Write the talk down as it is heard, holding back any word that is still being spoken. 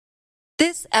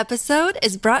This episode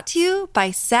is brought to you by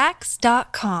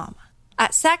Sax.com.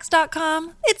 At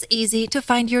Sax.com, it's easy to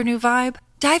find your new vibe.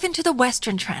 Dive into the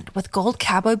Western trend with gold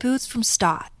cowboy boots from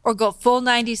Stott, or go full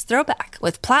 90s throwback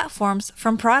with platforms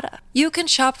from Prada. You can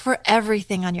shop for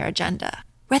everything on your agenda,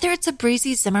 whether it's a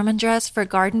breezy Zimmermann dress for a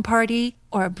garden party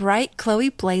or a bright Chloe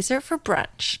blazer for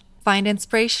brunch. Find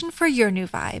inspiration for your new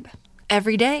vibe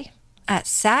every day at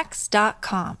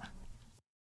Sax.com.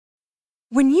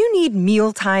 When you need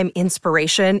mealtime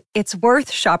inspiration, it's worth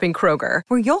shopping Kroger,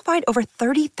 where you'll find over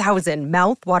 30,000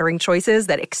 mouth-watering choices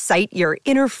that excite your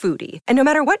inner foodie. And no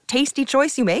matter what tasty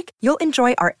choice you make, you'll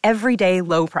enjoy our everyday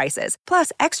low prices,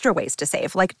 plus extra ways to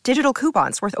save, like digital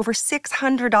coupons worth over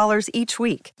 $600 each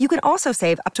week. You can also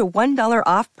save up to $1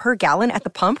 off per gallon at the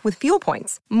pump with fuel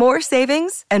points. More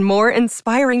savings and more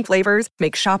inspiring flavors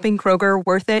make shopping Kroger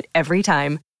worth it every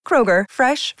time. Kroger,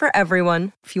 fresh for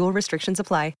everyone. Fuel restrictions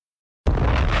apply.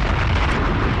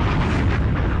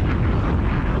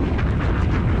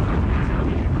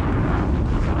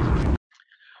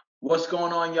 What's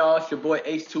going on, y'all? It's your boy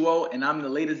H2O, and I'm the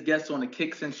latest guest on the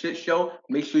Kicks and Shit Show.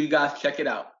 Make sure you guys check it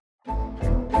out.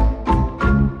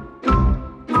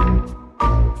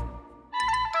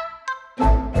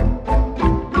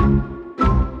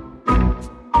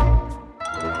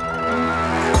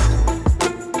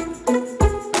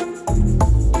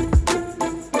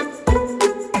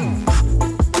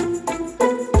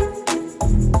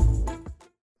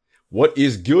 What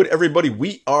is good, everybody?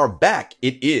 We are back.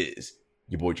 It is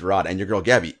your boy Gerard and your girl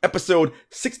Gabby, episode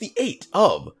 68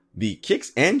 of the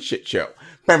Kicks and Shit Show.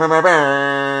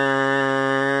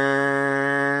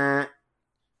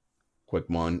 Quick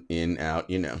one, in, out,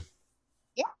 you know.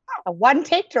 Yeah, one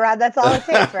take, Gerard. That's all it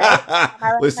takes,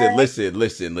 right?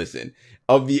 Listen.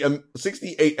 Of the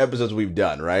 68 episodes we've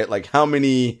done, right? Like, how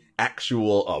many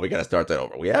actual... Oh, we gotta start that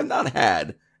over. We have not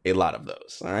had a lot of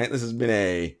those, all right? This has been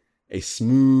a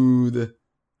smooth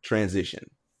transition.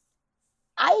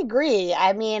 I agree.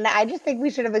 I mean, I just think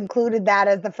we should have included that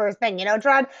as the first thing. You know,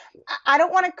 Gerard, I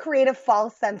don't want to create a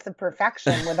false sense of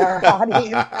perfection with our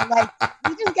audience. Like,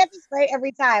 we just get this right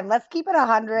every time. Let's keep it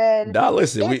 100. Nah,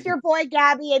 listen. It's your boy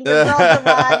Gabby and your girl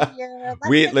Gerard here.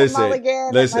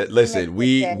 Listen.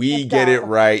 We get it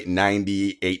right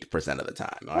 98% of the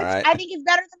time. All right. I think it's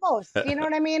better than most. You know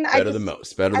what I mean? Better than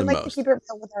most. I like to keep it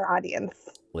real with our audience.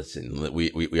 Listen,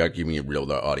 we are keeping it real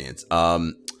with our audience.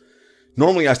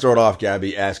 Normally I start off,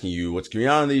 Gabby, asking you what's going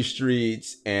on in these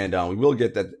streets, and we will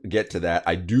get to that.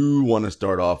 I do want to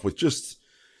start off with just,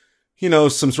 you know,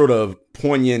 some sort of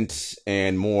poignant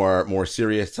and more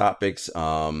serious topics.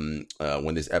 When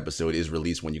this episode is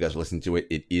released, when you guys are listening to it,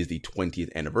 it is the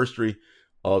 20th anniversary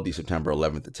of the September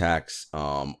 11th attacks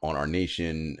on our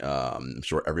nation. I'm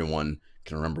sure everyone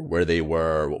can remember where they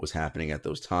were, what was happening at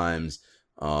those times.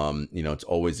 You know, it's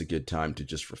always a good time to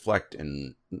just reflect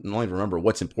and not only remember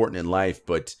what's important in life,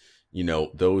 but, you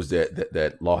know, those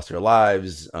that lost their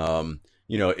lives.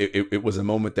 You know, it was a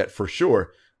moment that for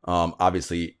sure,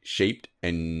 obviously shaped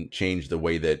and changed the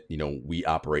way that, you know, we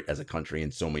operate as a country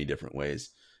in so many different ways.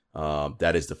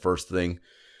 That is the first thing.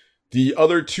 The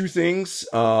other two things,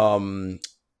 the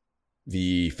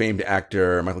famed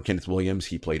actor Michael Kenneth Williams,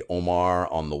 he played Omar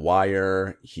on The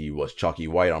Wire. He was Chalky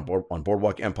White on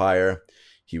Boardwalk Empire.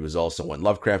 He was also in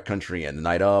Lovecraft Country and The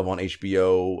Night Of on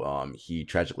HBO. He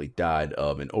tragically died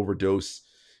of an overdose.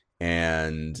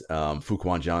 And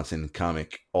Fuquan Johnson,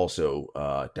 comic, also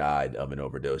died of an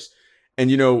overdose. And,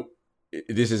 you know,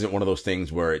 this isn't one of those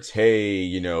things where it's, hey,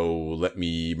 you know, let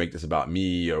me make this about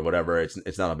me or whatever.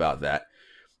 It's not about that.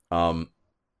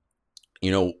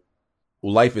 You know,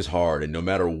 life is hard, and no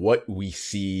matter what we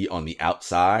see on the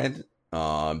outside,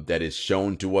 that is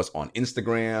shown to us on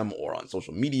Instagram or on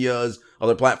social medias,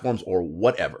 other platforms, or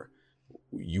whatever,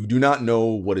 you do not know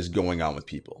what is going on with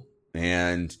people.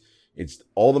 And it's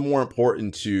all the more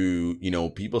important to, you know,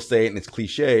 people say it and it's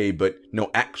cliche, but no,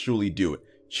 actually do it.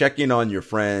 Check in on your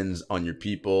friends, on your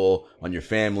people, on your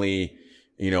family,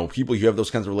 you know, people you have those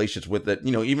kinds of relationships with, that,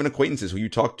 you know, even acquaintances who you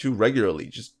talk to regularly.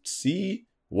 Just see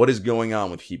what is going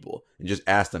on with people and just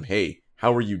ask them, hey,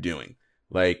 how are you doing?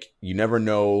 Like, you never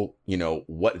know, you know,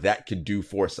 what that could do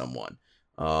for someone.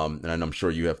 And I'm sure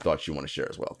you have thoughts you want to share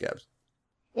as well, Gabs.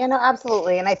 Yeah, no,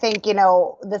 absolutely. And I think, you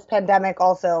know, this pandemic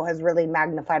also has really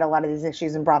magnified a lot of these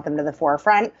issues and brought them to the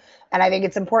forefront. And I think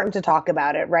it's important to talk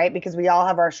about it, right? Because we all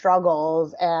have our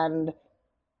struggles. And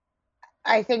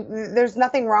I think there's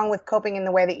nothing wrong with coping in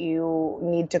the way that you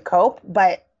need to cope.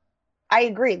 But I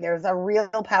agree, there's a real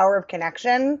power of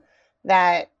connection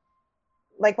that,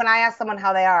 like, when I ask someone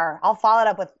how they are, I'll follow it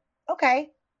up with, okay,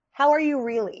 how are you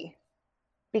really?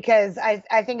 because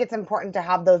I think it's important to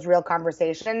have those real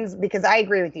conversations, because I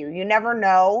agree with you. You never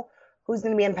know who's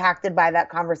going to be impacted by that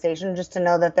conversation, just to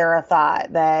know that they're a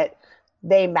thought, that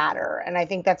they matter. And I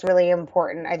think that's really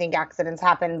important. I think accidents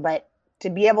happen, but to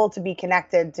be able to be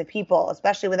connected to people,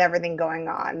 especially with everything going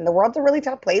on, the world's a really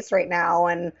tough place right now,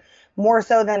 and more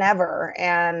so than ever.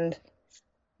 And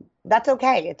that's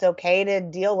okay. It's okay to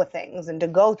deal with things and to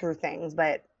go through things,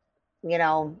 but, you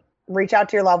know, reach out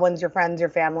to your loved ones, your friends, your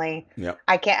family. Yep.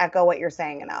 I can't echo what you're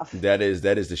saying enough. That is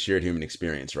the shared human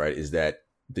experience, right? Is that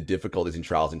the difficulties and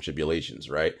trials and tribulations,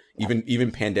 right? Yep.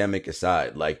 Even pandemic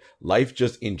aside, like life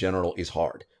just in general is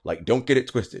hard. Like, don't get it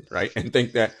twisted, right? And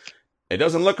think that it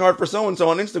doesn't look hard for so-and-so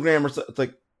on Instagram or so. It's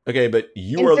like, okay, but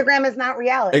Instagram is not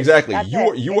reality. Exactly. That's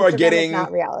you are getting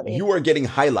not reality. You are getting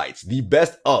highlights. The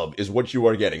best of is what you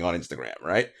are getting on Instagram,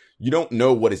 right? You don't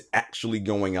know what is actually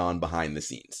going on behind the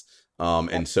scenes.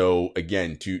 And so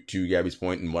again, to Gabby's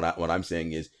point, and what I'm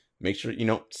saying is, make sure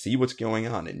see what's going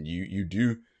on, and you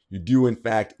do in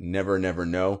fact never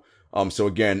know. So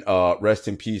again, rest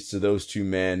in peace to those two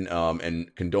men,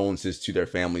 and condolences to their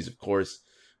families, of course.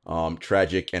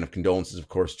 Tragic, and of condolences, of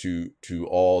course, to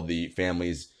all the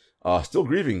families still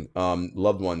grieving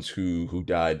loved ones who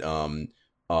died on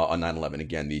 9/11.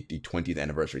 Again, the 20th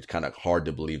anniversary. It's kind of hard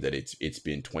to believe that it's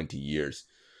been 20 years.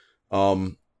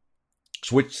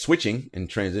 Switching and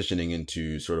transitioning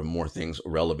into sort of more things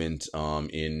relevant,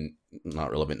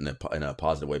 not relevant in a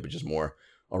positive way, but just more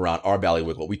around our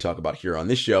bailiwick, what we talk about here on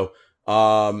this show.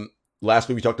 Last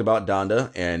week we talked about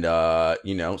Donda,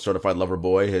 and Certified Lover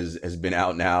Boy has been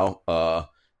out now.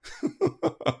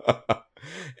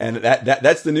 And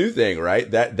that's the new thing, right?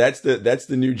 That's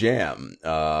the new jam.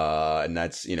 And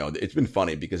that's, it's been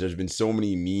funny because there's been so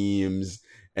many memes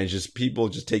and just people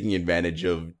just taking advantage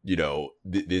of,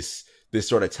 this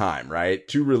sort of time, right?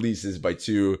 2 releases by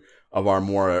 2 of our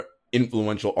more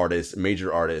influential artists,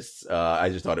 major artists. I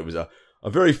just thought it was a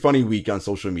very funny week on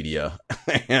social media.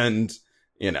 And,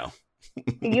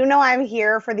 I'm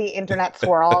here for the internet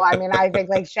swirl. I mean, I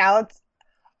think shouts.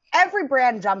 Every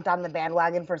brand jumped on the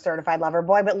bandwagon for Certified Lover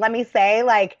Boy, but let me say,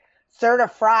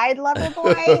 Certified Lover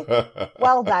Boy,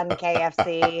 well done,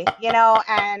 KFC.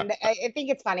 And I think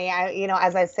it's funny.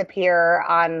 As I sip here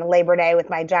on Labor Day with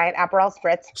my giant Aperol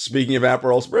Spritz. Speaking of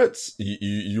Aperol Spritz,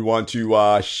 you want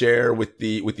to share with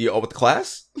the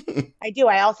class? I do.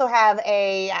 I also have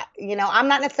I'm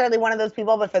not necessarily one of those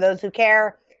people, but for those who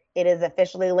care, it is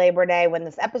officially Labor Day. When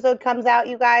this episode comes out,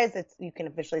 you guys, you can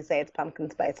officially say it's pumpkin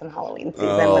spice on Halloween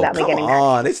season without me getting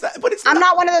mad. I'm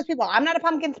not one of those people. I'm not a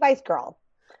pumpkin spice girl.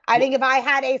 I think if I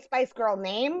had a Spice Girl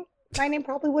name, my name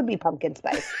probably would be Pumpkin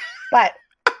Spice. But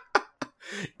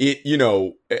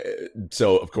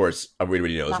so of course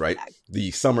everybody knows, right? The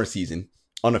summer season,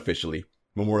 unofficially,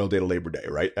 Memorial Day to Labor Day,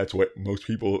 right? That's what most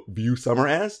people view summer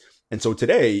as. And so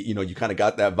today, you kind of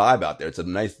got that vibe out there. It's a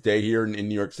nice day here in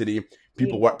New York City.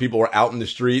 People were out in the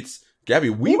streets. Gabby,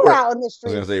 we were out in the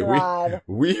streets. I was going to say,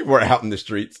 we were out in the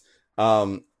streets.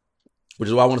 Which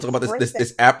is why I want to talk about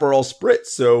this Aperol Spritz.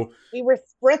 So we were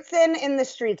spritzing in the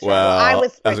streets. Well, I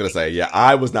was going to say,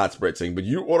 I was not spritzing, but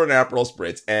you ordered an Aperol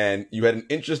Spritz, and you had an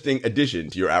interesting addition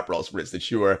to your Aperol Spritz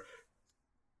that you were.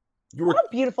 What a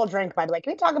beautiful drink, by the way.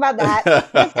 Can we talk about that?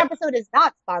 This episode is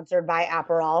not sponsored by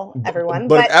Aperol, everyone.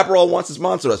 But if Aperol wants to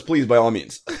sponsor us, please, by all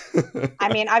means.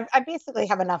 I mean, I basically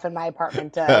have enough in my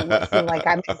apartment to seem like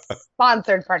I'm a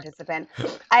sponsored participant. Do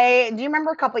you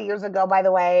remember a couple of years ago, by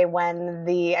the way, when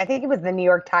I think it was the New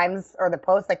York Times or the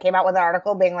Post that came out with an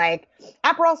article being like,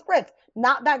 Aperol Spritz,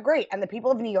 not that great. And the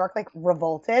people of New York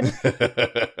revolted.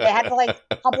 They had to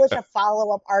publish a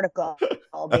follow-up article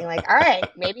being like, all right,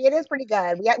 maybe it is pretty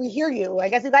good. We hear you. I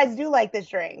guess you guys do like this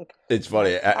drink. It's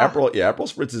funny. Aperol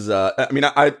Spritz is,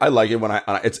 I like it when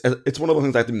it's one of those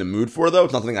things I'm in the mood for, though.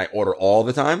 It's not something I order all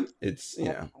the time. It's,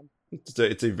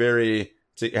 it's a very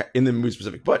in the mood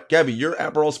specific. But Gabby, your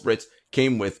Aperol Spritz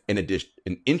came with an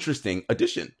interesting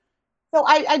addition. So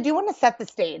I do want to set the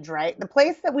stage, right? The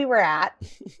place that we were at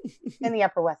in the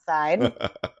Upper West Side,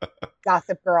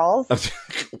 Gossip Girls.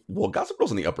 Well, Gossip Girls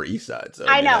on the Upper East Side. So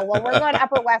I know. Well, we're going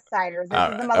Upper West Siders. This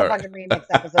is the motherfucking remix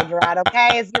episode, Gerard,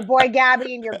 okay? It's your boy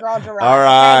Gabby and your girl Gerard.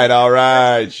 All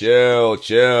right. Chill.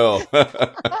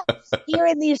 Here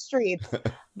in these streets.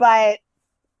 But,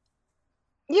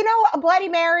 a Bloody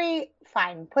Mary,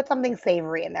 fine. Put something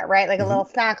savory in there, right? Like a little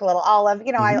snack, a little olive.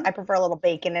 I prefer a little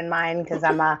bacon in mine because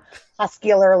I'm a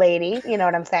muscular lady. You know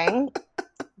what I'm saying?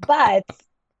 But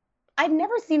I've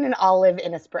never seen an olive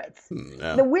in a spritz.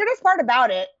 Yeah. The weirdest part about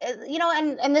it is,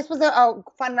 and this was a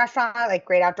fun restaurant, like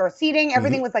great outdoor seating.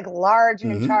 Everything was like large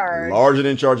and in charge. Large and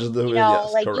in charge of the,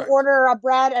 yes, like correct. you order a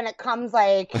bread and it comes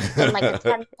like in like a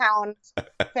 10-pound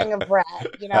thing of bread,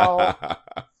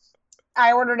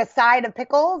 I ordered a side of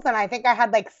pickles and I think I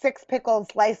had like 6 pickles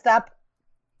sliced up.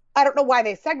 I don't know why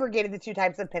they segregated the 2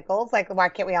 types of pickles. Like, why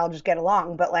can't we all just get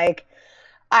along? But like,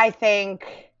 I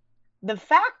think the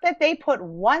fact that they put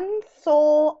one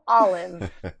sole olive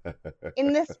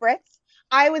in this spritz,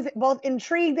 I was both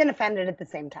intrigued and offended at the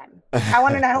same time. I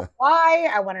want to know why.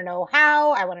 I want to know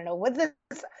how. I want to know, was this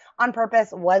on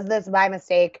purpose? Was this by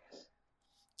mistake?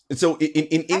 So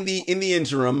in the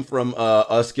interim from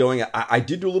us going, I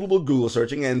did do a little bit of Google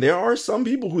searching, and there are some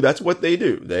people who that's what they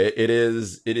do. It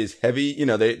is heavy.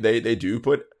 They do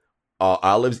put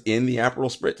olives in the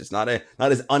Aperol Spritz. It's not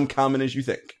as uncommon as you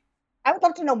think. I would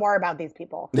love to know more about these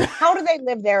people. How do they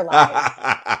live their lives?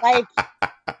 Like,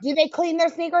 do they clean their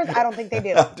sneakers? I don't think they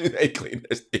do. Do they clean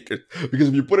their sneakers? Because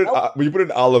when you put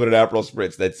an olive in an Aperol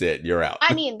Spritz, that's it. You're out.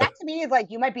 I mean, that to me is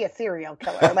like, you might be a serial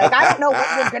killer. Like, I don't know what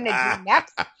you're going to do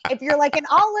next. If you're like, an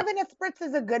olive in a Spritz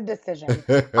is a good decision.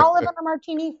 Olive in a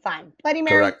martini, fine. Bloody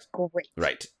Mary, correct. Great.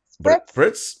 Right. But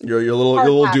Fritz, you're a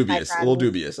little dubious. A little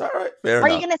dubious. All right, fair enough.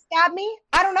 Are you going to stab me?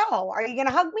 I don't know. Are you going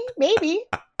to hug me? Maybe.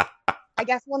 I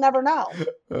guess we'll never know.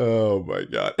 Oh my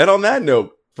God. And on that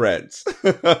note, friends,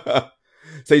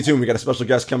 stay tuned. We got a special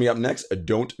guest coming up next.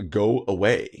 Don't go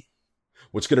away.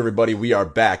 What's good, everybody? We are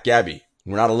back. Gabby,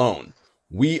 we're not alone.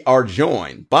 We are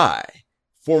joined by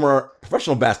former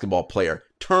professional basketball player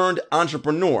turned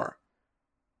entrepreneur,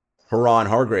 Haran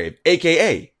Hargrave,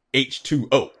 a.k.a.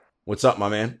 H2O. What's up, my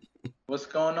man? What's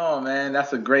going on, man?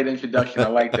 That's a great introduction. I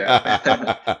like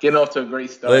that. Getting off to a great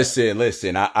start.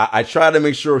 Listen. I try to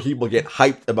make sure people get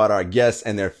hyped about our guests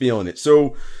and they're feeling it.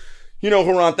 So,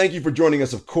 Haran, thank you for joining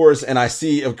us, of course. And I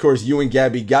see, of course, you and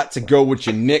Gabby got to go with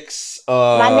your Knicks,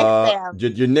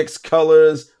 your Knicks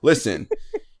colors. Listen,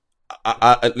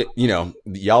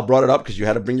 y'all brought it up because you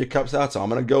had to bring your cups out. So I'm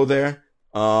going to go there.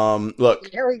 Look,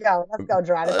 here we go. Let's go,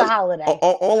 Gerard. It's a holiday.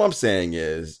 All I'm saying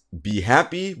is be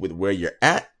happy with where you're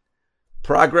at.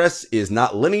 Progress is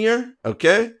not linear,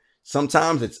 okay?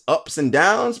 Sometimes it's ups and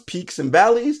downs, peaks and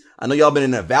valleys. I know y'all been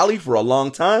in a valley for a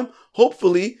long time.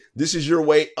 Hopefully, this is your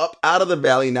way up out of the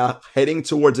valley now, heading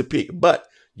towards a peak. But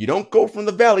you don't go from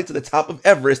the valley to the top of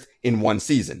Everest in one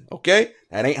season, okay?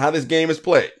 That ain't how this game is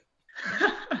played.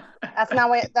 That's not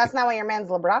what your man's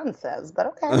LeBron says, but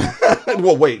okay.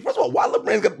 Well, wait. First of all, why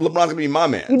LeBron's gonna be my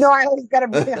man? I always gotta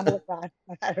bring up LeBron.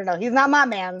 I don't know. He's not my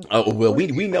man. Oh well, we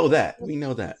know that. We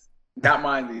know that. Not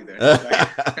mine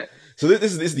either. So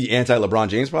this is the anti-LeBron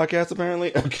James podcast,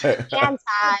 apparently? Okay.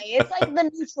 It's like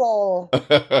the neutral.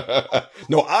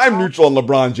 No, I'm neutral on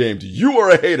LeBron James. You are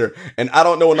a hater. And I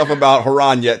don't know enough about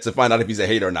Haran yet to find out if he's a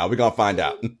hater or not. We're going to find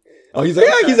out. Oh, he's like,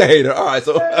 yeah, he's a hater. All right,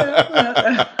 so.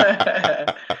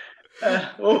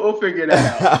 We'll figure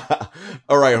that out.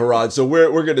 All right, Haran. So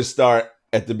we're going to start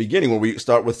at the beginning where we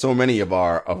start with so many of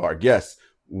our guests.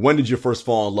 When did you first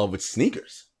fall in love with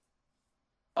sneakers?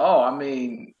 Oh, I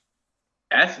mean,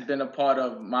 that's been a part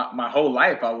of my whole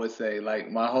life, I would say. Like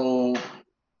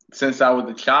since I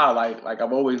was a child, like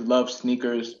I've always loved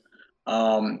sneakers.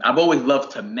 I've always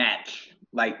loved to match.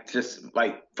 Like just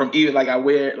like from even like I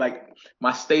wear like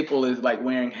my staple is like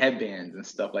wearing headbands and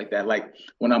stuff like that. Like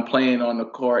when I'm playing on the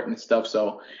court and stuff.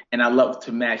 So, and I love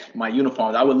to match my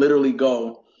uniforms. I would literally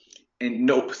go and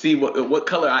see what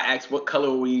color. I asked what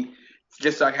color we.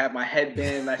 Just so I have my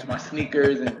headband, match my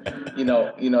sneakers, and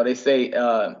they say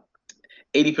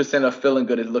 80% of feeling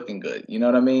good is looking good. You know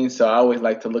what I mean? So I always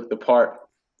like to look the part,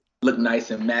 look nice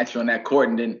and match on that court,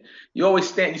 and then you always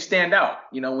stand out.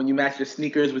 When you match your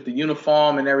sneakers with the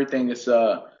uniform and everything. It's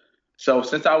so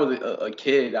since I was a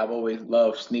kid, I've always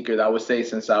loved sneakers. I would say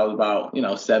since I was about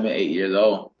 7, 8 years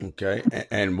old. Okay,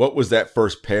 and what was that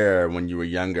first pair when you were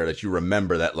younger that you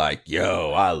remember that like,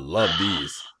 yo, I love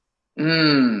these?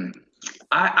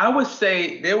 I would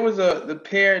say there was the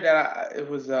pair that it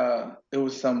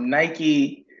was some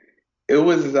Nike. It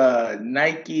was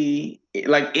Nike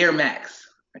like Air Max.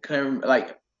 I couldn't remember,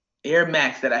 like Air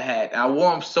Max that I had. I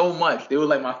wore them so much. They were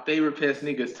like my favorite pair of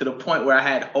sneakers to the point where I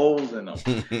had holes in them.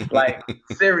 Like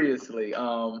seriously.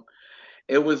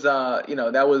 It was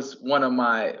that was one of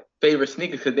my favorite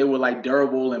sneakers because they were like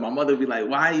durable, and my mother would be like,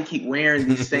 "Why do you keep wearing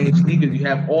these same sneakers? You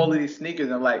have all of these sneakers."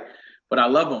 And I'm like, but I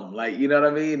love them. Like, you know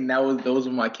what I mean? Those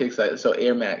were my kicks. So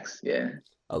Air Max, yeah.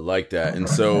 I like that. And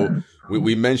so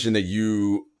we mentioned that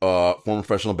you former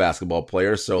professional basketball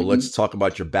player. So let's talk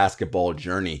about your basketball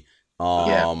journey.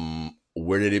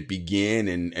 Where did it begin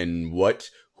and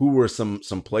who were some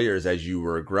players as you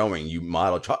were growing you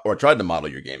tried to model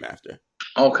your game after?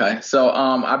 Okay, so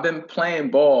I've been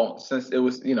playing ball since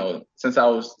since I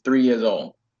was 3 years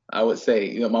old. I would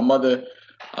say, my mother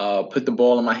put the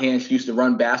ball in my hand. She used to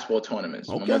run basketball tournaments.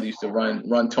 Okay. My mother used to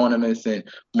run tournaments, and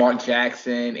Mark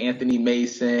Jackson, Anthony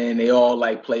Mason, they all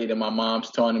like played in my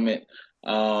mom's tournament.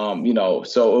 So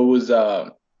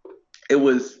it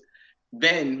was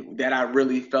then that I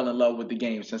really fell in love with the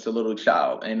game since a little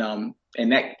child, and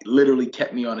that literally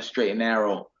kept me on a straight and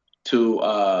narrow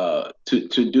to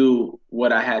do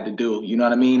what I had to do. You know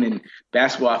what I mean? And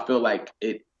that's why I feel like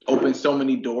it opened so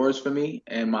many doors for me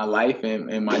in my life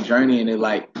and my journey. And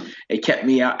it kept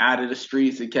me out of the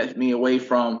streets. It kept me away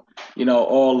from,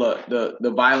 all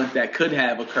the violence that could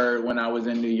have occurred when I was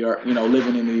in New York,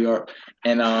 living in New York.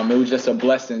 And it was just a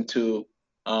blessing to,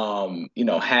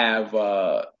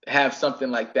 have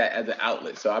something like that as an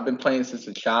outlet. So I've been playing since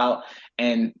a child,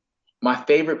 and my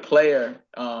favorite player,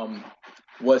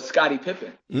 was Scottie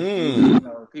Pippen.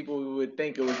 People would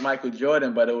think it was Michael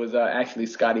Jordan, but it was actually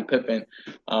Scottie Pippen.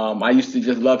 I used to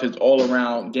just love his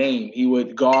all-around game. He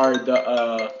would guard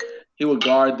the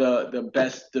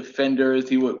best defenders.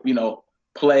 He would,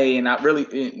 play,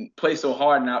 and play so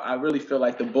hard. And I really feel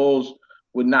like the Bulls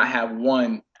would not have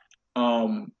won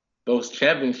those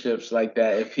championships like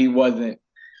that if he wasn't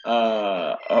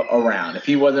around. If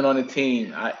he wasn't on the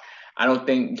team, I don't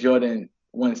think Jordan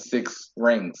won 6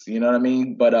 rings, you know what I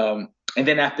mean? But and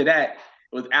then after that,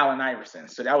 it was Allen Iverson.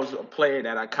 So that was a player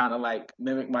that I kind of like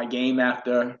mimicked my game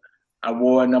after. I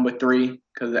wore number 3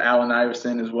 because of Allen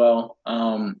Iverson as well.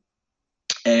 I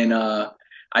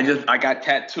got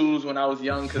tattoos when I was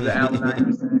young because of Allen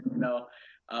Iverson,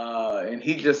 and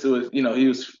he just was, he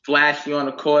was flashy on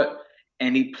the court,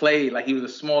 and he played like he was a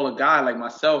smaller guy like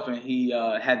myself, and he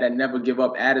had that never give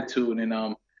up attitude,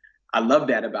 and I love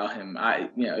that about him.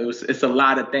 It's a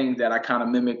lot of things that I kind of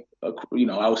mimic. I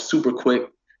was super quick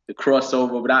to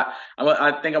crossover, but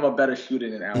I think I'm a better shooter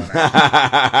than Allen.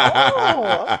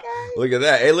 Oh, okay. Look at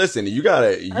that. Hey, listen, you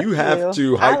have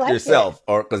to hype yourself,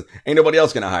 or because ain't nobody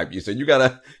else gonna hype you. So you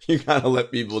gotta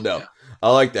let people know. Yeah. I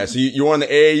like that. So you were on the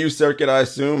AAU circuit, I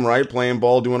assume, right? Playing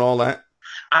ball, doing all that.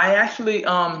 I actually,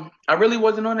 I really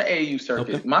wasn't on the AAU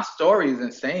circuit. Okay. My story is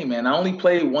insane, man. I only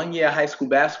played 1 year of high school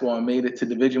basketball and made it to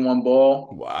Division I ball.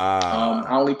 Wow.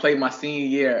 I only played my senior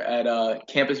year at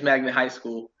Campus Magnet High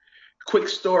School. Quick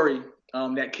story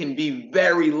that can be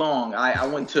very long. I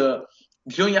went to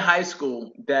junior high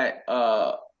school that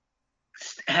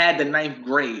had the 9th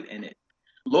grade in it.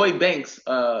 Lloyd Banks,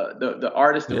 the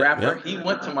artist, the rapper, he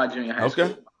went to my junior high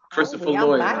school. Christopher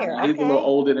Lloyd. He's a little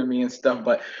older than me and stuff,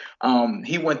 but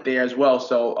he went there as well.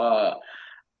 So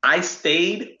I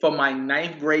stayed for my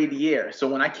 9th grade year. So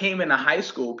when I came into high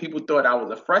school, people thought I was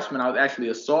a freshman. I was actually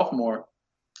a sophomore.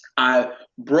 I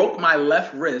broke my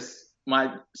left wrist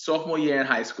my sophomore year in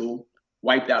high school,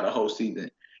 wiped out a whole season.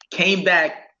 Came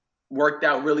back, worked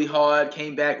out really hard,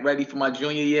 came back ready for my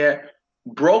junior year,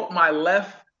 broke my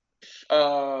left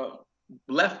arm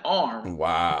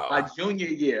my junior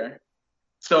year.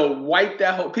 So wiped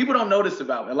that whole, people don't notice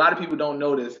about me. A lot of people don't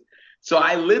notice. So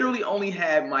I literally only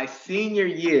had my senior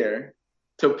year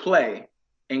to play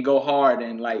and go hard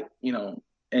and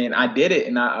and I did it.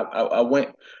 And I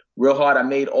went real hard. I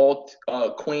made all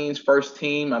Queens first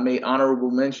team. I made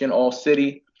honorable mention all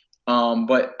city.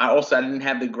 But I didn't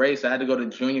have the grades. So I had to go to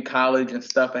junior college and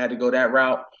stuff. I had to go that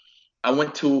route. I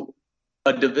went to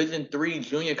a Division III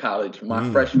junior college my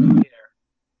freshman year.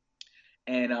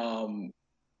 And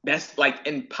that's like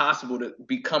impossible to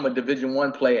become a Division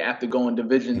I player after going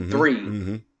Division III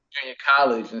junior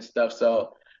college and stuff.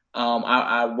 So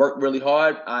I worked really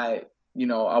hard. I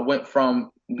went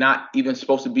from not even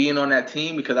supposed to being on that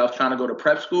team because I was trying to go to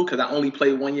prep school because I only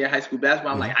played 1 year high school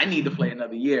basketball. I'm like, I need to play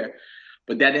another year.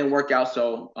 But that didn't work out.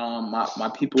 So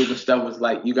my people and stuff was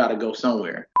like, you got to go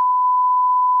somewhere.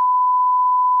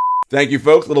 Thank you,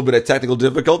 folks. A little bit of technical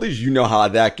difficulties. You know how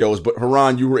that goes. But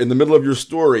Haran, you were in the middle of your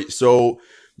story. So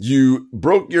you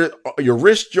broke your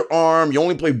wrist, your arm. You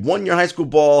only played 1 year high school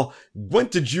ball,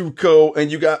 went to JUCO,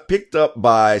 and you got picked up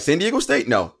by San Diego State?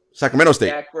 No, Sacramento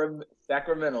State.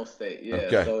 Sacramento State, yeah.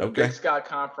 Okay, so the Big Sky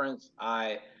Conference,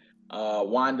 I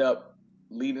wound up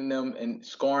leading them in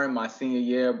scoring my senior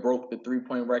year, broke the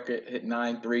 3-point record, hit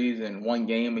 9 threes in one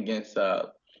game against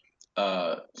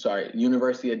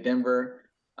University of Denver.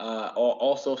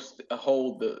 Also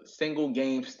hold the single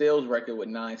game steals record with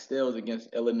 9 steals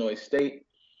against Illinois State.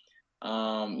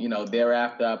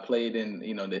 Thereafter I played in,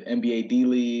 the NBA D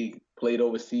League, played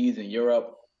overseas in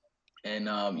Europe, and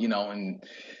I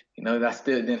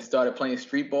still then started playing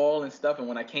street ball and stuff. And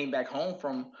when I came back home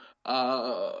from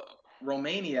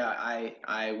Romania,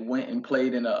 I went and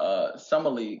played in a summer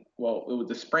league. Well, it was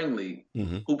the spring league,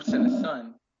 Hoops in the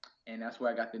Sun, and that's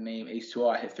where I got the name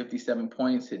H2O. I hit 57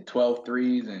 points, hit 12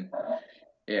 threes, and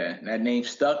yeah, that name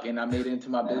stuck, and I made it into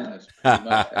my business. Pretty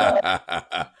much.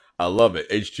 I love it,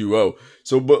 H2O.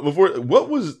 So, but before, what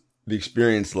was the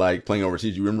experience like playing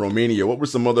overseas? You were in Romania. What were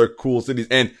some other cool cities?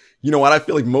 And you know what? I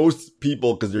feel like most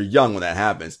people, because they're young when that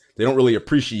happens, they don't really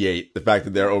appreciate the fact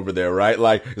that they're over there, right?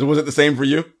 Like, was it the same for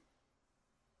you?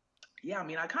 Yeah, I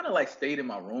mean, I kind of like stayed in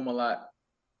my room a lot,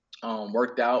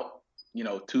 worked out,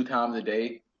 2 times a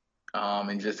day,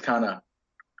 and just kind of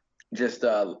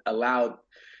allowed.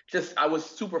 I was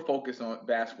super focused on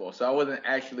basketball, so I wasn't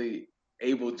actually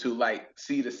able to like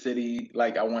see the city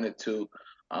like I wanted to.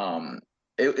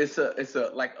 It's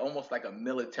a like almost like a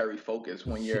military focus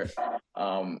when you're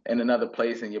in another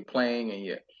place and you're playing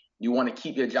and you want to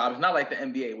keep your job. It's not like the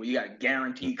NBA where you got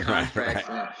guaranteed contracts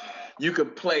and you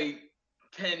could play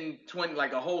 10, 20,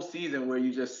 like a whole season where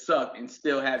you just suck and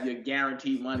still have your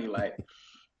guaranteed money. Like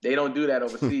they don't do that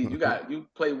overseas. You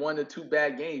play 1 to 2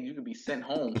 bad games, you could be sent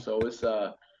home. So it's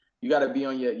you got to be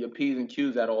on your P's and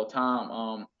Q's at all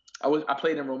time. I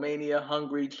played in Romania,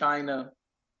 Hungary, China.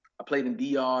 I played in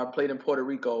DR, played in Puerto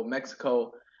Rico,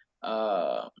 Mexico,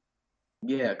 Colombia.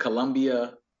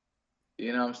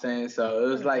 You know what I'm saying? So it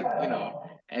was like,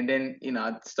 and then,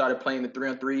 I started playing the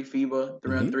 3-on-3, FIBA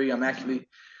 3-on-3.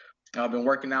 I've been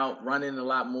working out, running a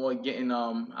lot more,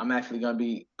 I'm actually going to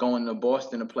be going to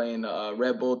Boston to play in the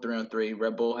Red Bull 3-on-3.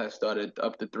 Red Bull has started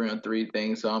up the 3-on-3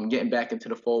 thing. So I'm getting back into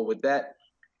the fold with that.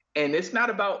 And it's not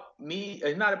about me.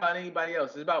 It's not about anybody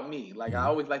else. It's about me. Like, I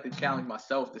always like to challenge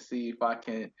myself to see if I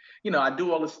can, I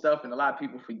do all this stuff and a lot of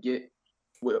people forget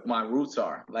what my roots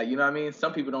are. Like, you know what I mean?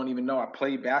 Some people don't even know I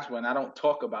play basketball and I don't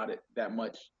talk about it that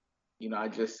much. I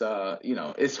just,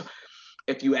 it's,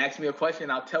 if you ask me a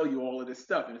question, I'll tell you all of this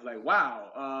stuff. And it's like,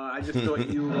 wow, I just thought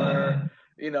you were,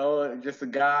 just a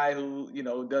guy who,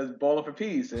 does Baller for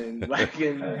Peace and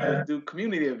just do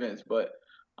community events. But,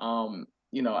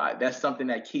 that's something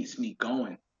that keeps me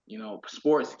going.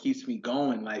 Sports keeps me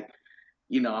going. Like,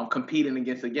 I'm competing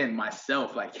against, again,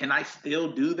 myself. Like, can I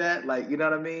still do that? Like, you know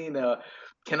what I mean?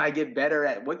 Can I get better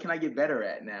at, what can I get better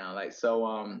at now? Like,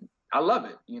 so I love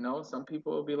it. Some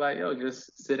people will be like, yo,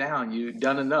 just sit down. You've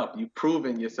done enough. You've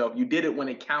proven yourself. You did it when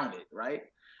it counted, right?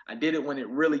 I did it when it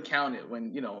really counted,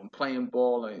 when, playing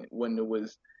ball and when it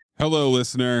was. Hello,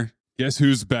 listener. Guess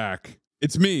who's back?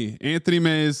 It's me, Anthony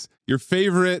Mays, your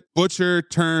favorite butcher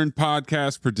turned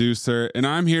podcast producer, and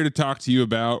I'm here to talk to you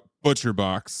about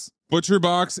ButcherBox.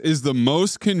 ButcherBox is the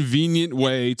most convenient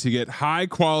way to get high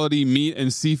quality meat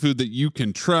and seafood that you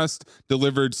can trust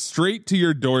delivered straight to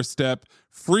your doorstep,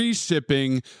 free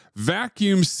shipping,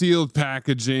 vacuum sealed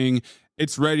packaging.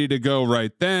 It's ready to go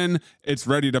right then. It's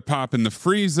ready to pop in the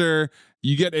freezer.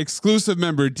 You get exclusive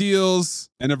member deals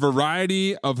and a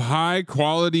variety of high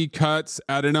quality cuts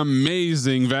at an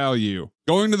amazing value.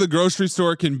 Going to the grocery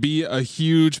store can be a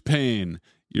huge pain.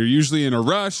 You're usually in a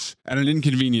rush at an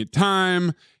inconvenient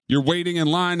time. You're waiting in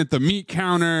line at the meat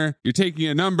counter. You're taking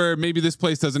a number. Maybe this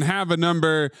place doesn't have a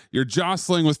number. You're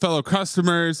jostling with fellow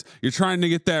customers. You're trying to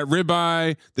get that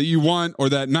ribeye that you want or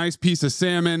that nice piece of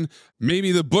salmon.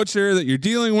 Maybe the butcher that you're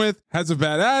dealing with has a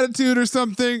bad attitude or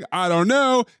something. I don't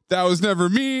know. That was never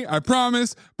me, I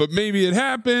promise. But maybe it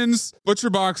happens.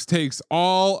 ButcherBox takes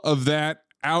all of that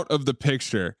out of the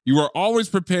picture. You are always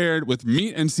prepared with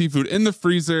meat and seafood in the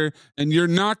freezer, and you're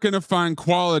not going to find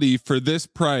quality for this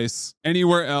price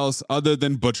anywhere else other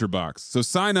than ButcherBox. So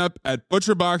sign up at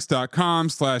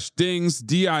butcherbox.com/dings,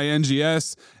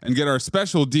 D-I-N-G-S, and get our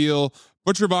special deal.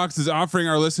 ButcherBox is offering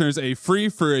our listeners a free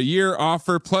for a year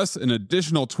offer plus an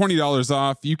additional $20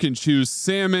 off. You can choose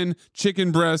salmon,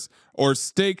 chicken breast, or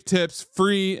steak tips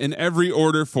free in every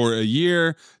order for a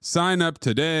year. Sign up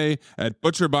today at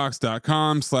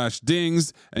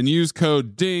butcherbox.com/dings and use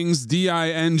code DINGS,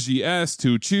 D-I-N-G-S,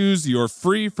 to choose your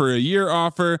free for a year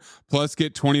offer plus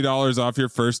get $20 off your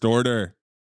first order.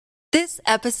 This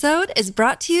episode is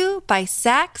brought to you by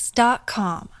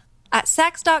Sax.com. At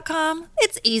Sax.com,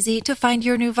 it's easy to find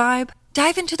your new vibe.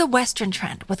 Dive into the Western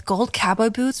trend with gold cowboy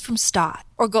boots from Stott,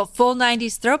 or go full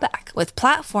 90s throwback with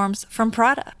platforms from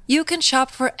Prada. You can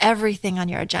shop for everything on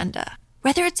your agenda,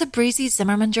 whether it's a breezy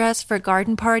Zimmermann dress for a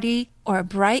garden party or a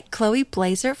bright Chloe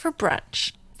blazer for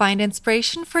brunch. Find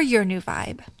inspiration for your new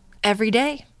vibe every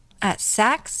day at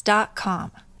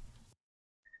Sax.com.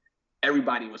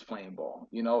 Everybody was playing ball,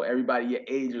 everybody your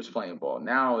age was playing ball.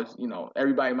 Now it's,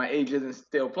 everybody my age isn't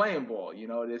still playing ball.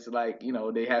 It's like,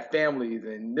 they have families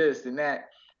and this and that,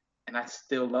 and I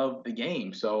still love the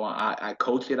game. So I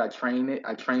coach it, I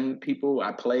train people,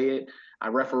 I play it. I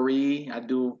referee. I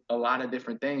do a lot of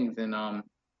different things, and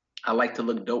I like to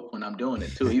look dope when I'm doing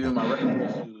it too. Even my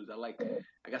referee shoes,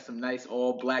 I got some nice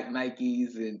all black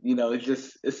Nikes, and it's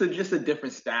just a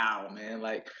different style, man.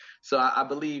 Like, so I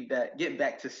believe that getting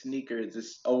back to sneakers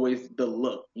is always the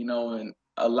look, and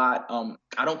a lot.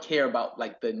 I don't care about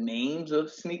like the names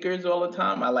of sneakers all the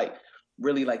time. I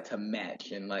really like to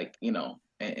match, and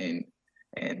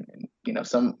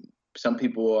some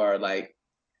people are like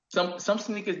some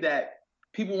sneakers that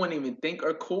people wouldn't even think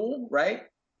are cool, right?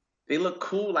 They look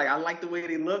cool. Like, I like the way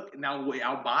they look. Now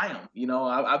I'll buy them.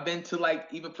 I've been to like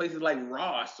even places like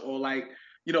Ross or like,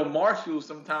 Marshalls.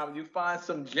 Sometimes you find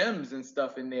some gems and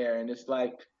stuff in there, and it's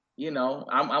like, I'm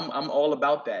all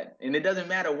about that. And it doesn't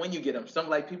matter when you get them. Some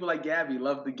like people like Gabby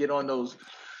love to get on those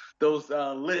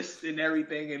lists and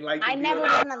everything, and like I never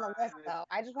went on the list though.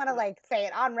 I just want to like say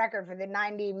it on record for the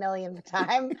 90 millionth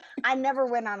time. I never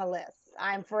went on a list.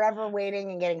 I'm forever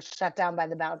waiting and getting shut down by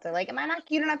the bouncer. Like, am I not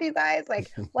cute enough, you guys? Like,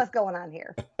 what's going on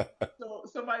here? So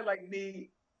somebody like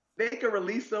me, they can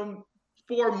release them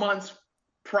 4 months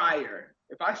prior.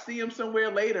 If I see them somewhere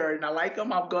later and I like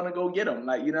them, I'm gonna go get them.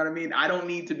 Like, you know what I mean? I don't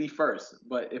need to be first,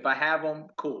 but if I have them,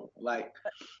 cool. Like,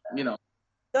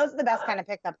 Those are the best kind of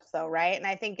pickups though, right? And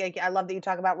I think I love that you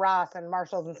talk about Ross and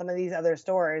Marshalls and some of these other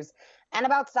stores and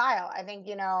about style. I think,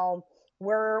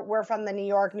 we're from the New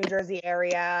York, New Jersey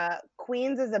area.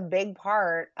 Queens is a big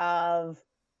part of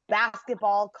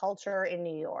basketball culture in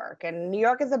New York. And New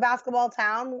York is a basketball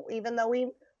town, even though we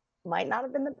might not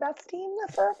have been the best team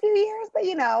for a few years, but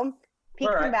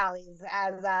peaks and valleys,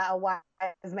 as a wise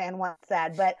man once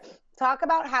said. But talk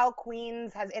about how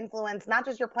Queens has influenced not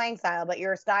just your playing style, but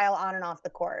your style on and off the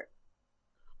court.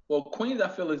 Well, Queens, I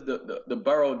feel, is the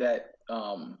borough that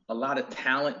a lot of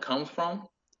talent comes from,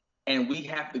 and we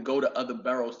have to go to other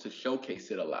boroughs to showcase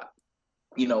it a lot.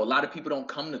 A lot of people don't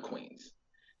come to Queens,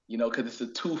 because it's a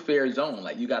two-fare zone.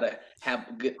 Like, you got to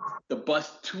get the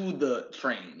bus to the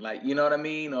train, like, you know what I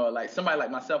mean? Or like somebody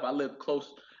like myself, I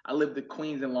lived in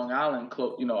Queens and Long Island,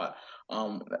 close,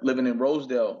 living in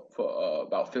Rosedale for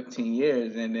about 15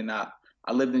 years. And then I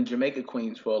lived in Jamaica,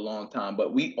 Queens for a long time,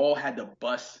 but we all had the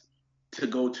bus to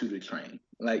go to the train.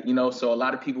 Like, so a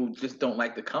lot of people just don't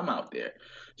like to come out there.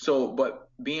 So, but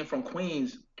being from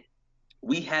Queens,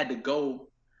 we had to go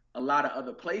a lot of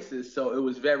other places. So it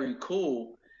was very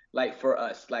cool. Like, for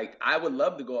us, like, I would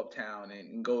love to go uptown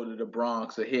and go to the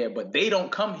Bronx or here, but they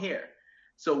don't come here.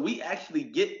 So we actually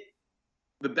get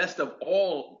the best of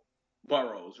all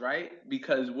boroughs, right?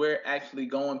 Because we're actually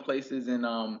going places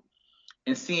and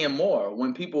seeing more.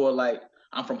 When people are like,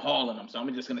 I'm from Harlem, so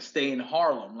I'm just gonna stay in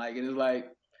Harlem. Like, it is like,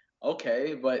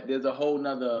 okay, but there's a whole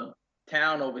nother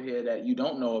town over here that you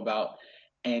don't know about.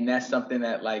 And that's something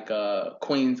that like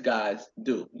Queens guys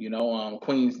do,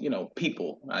 Queens,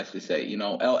 people, I should say,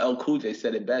 LL Cool J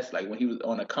said it best. Like, when he was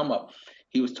on a come up,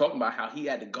 he was talking about how he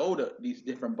had to go to these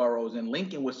different boroughs and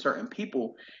linking with certain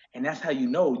people. And that's how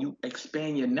you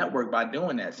expand your network by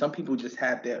doing that. Some people just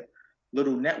have their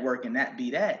little network and that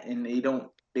be that. And they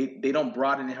don't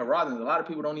broaden their horizons. A lot of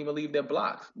people don't even leave their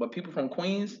blocks. But people from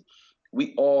Queens,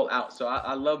 we all out. So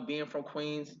I love being from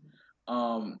Queens.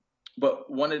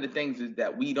 But one of the things is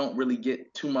that we don't really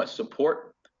get too much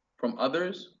support from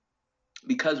others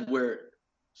because we're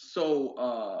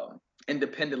so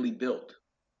independently built.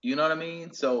 You know what I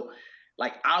mean? So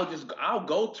like, I'll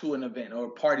go to an event or a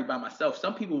party by myself.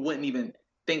 Some people wouldn't even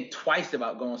think twice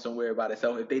about going somewhere by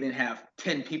themselves if they didn't have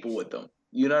 10 people with them.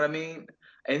 You know what I mean?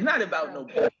 And it's not about no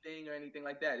big thing or anything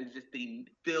like that. It's just they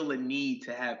feel a need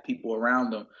to have people around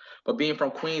them. But being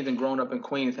from Queens and growing up in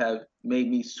Queens have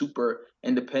made me super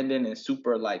independent and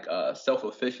super like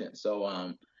self-efficient.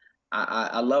 So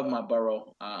I love my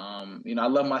borough. I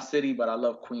love my city, but I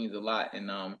love Queens a lot.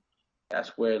 And that's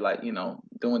where, like,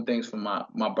 doing things for my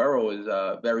borough is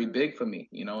very big for me.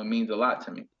 It means a lot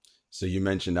to me. So you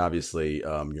mentioned, obviously,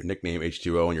 your nickname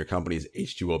H2O and your company's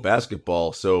H2O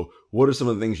Basketball. So what are some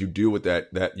of the things you do with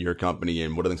that your company,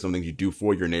 and what are some things you do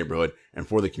for your neighborhood and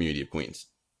for the community of Queens?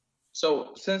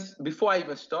 So before I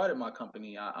even started my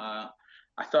company, I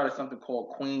started something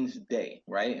called Queens Day,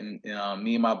 right? And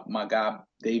me and my guy,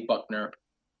 Dave Buckner,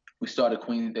 we started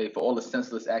Queens Day for all the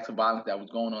senseless acts of violence that was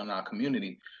going on in our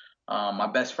community. My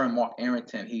best friend, Mark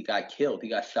Arrington, he got killed. He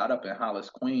got shot up in Hollis,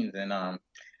 Queens. And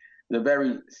it's a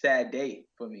very sad day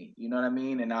for me. You know what I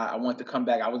mean? And I wanted to come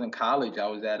back. I was in college. I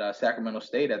was at Sacramento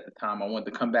State at the time. I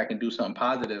wanted to come back and do something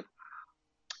positive.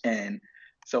 And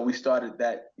so we started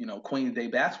that, Queens Day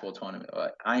basketball tournament,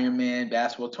 Ironman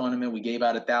basketball tournament. We gave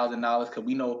out $1,000 because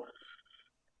we know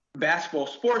basketball,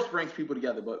 sports brings people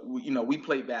together, but we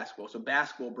play basketball, so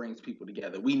basketball brings people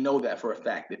together. We know that for a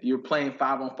fact. If you're playing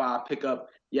 5-on-5 pickup,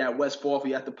 at West Fourth,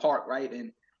 you're at the park, right?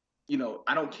 And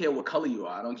I don't care what color you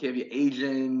are. I don't care if you're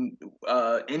Asian,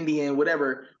 Indian,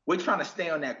 whatever. We're trying to stay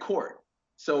on that court.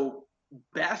 So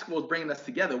basketball is bringing us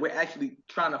together. We're actually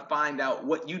trying to find out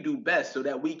what you do best so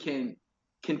that we can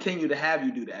continue to have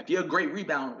you do that. If you're a great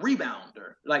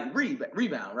rebounder, like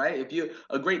rebound, right? If you're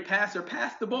a great passer,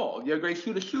 pass the ball. If you're a great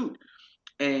shooter, shoot.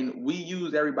 And we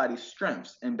use everybody's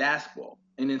strengths in basketball.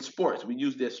 And in sports, we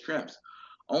use their strengths.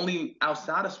 Only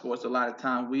outside of sports, a lot of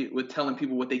times we're telling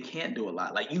people what they can't do a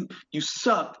lot. Like you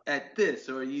suck at this,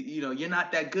 or you're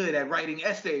not that good at writing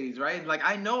essays, right? Like,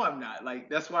 I know I'm not. Like,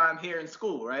 that's why I'm here in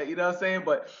school, right? You know what I'm saying?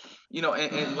 But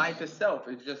and life itself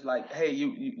is just like, hey,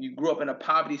 you grew up in a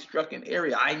poverty-stricken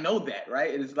area. I know that,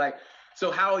 right? It's like,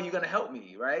 so how are you gonna help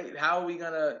me, right? How are we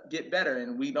gonna get better?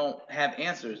 And we don't have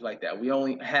answers like that. We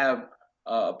only have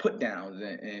put downs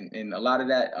and a lot of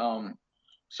that.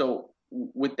 So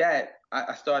with that,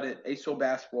 I started ASO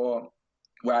basketball,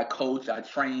 where I coach, I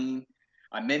train,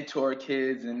 I mentor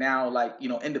kids, and now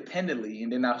independently.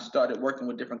 And then I started working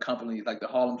with different companies like the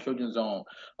Harlem Children's Zone,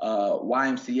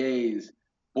 YMCAs,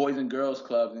 Boys and Girls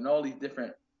Clubs, and all these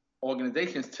different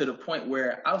organizations, to the point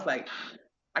where I was like,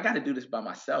 I got to do this by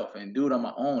myself and do it on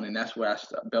my own. And that's where I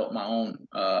built my own,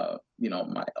 my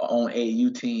own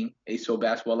AAU team, ASO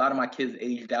basketball. A lot of my kids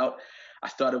aged out. I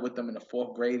started with them in the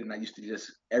 4th grade, and I used to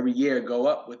just every year go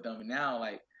up with them. And now,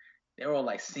 they're all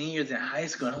seniors in high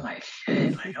school. And I'm like,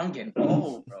 shit, I'm getting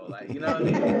old, bro. You know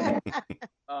what I mean?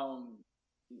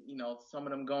 Some of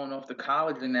them going off to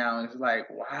college now, and it's like,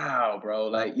 wow,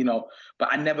 bro. But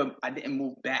I didn't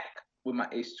move back with my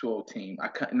H2O team.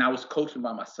 I was coaching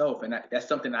by myself, and that's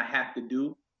something I have to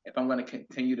do if I'm going to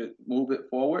continue to move it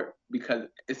forward, because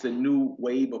it's a new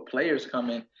wave of players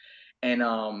coming. And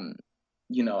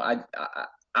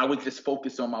I would just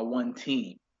focus on my one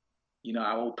team.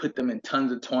 I would put them in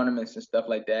tons of tournaments and stuff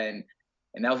like that. And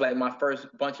that was like my first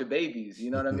bunch of babies, you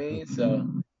know what I mean? So,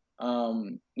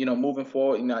 moving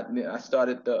forward, I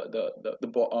started the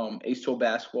H2O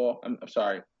basketball. I'm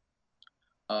sorry.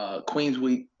 Queens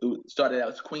Week. It started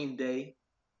out as Queens Day,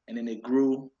 and then it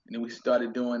grew. And then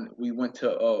we went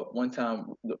to one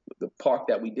time, the park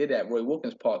that we did at, Roy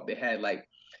Wilkins Park, they had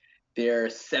their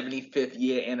 75th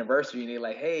year anniversary, and they're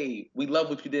like, hey, we love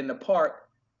what you did in the park.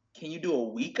 Can you do a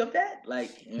week of that?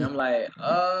 And I'm like,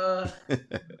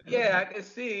 yeah, I can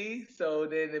see. So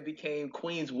then it became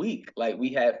Queens Week. We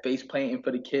had face painting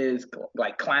for the kids,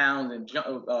 like clowns and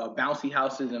bouncy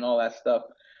houses and all that stuff.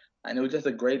 And it was just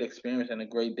a great experience and a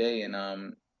great day.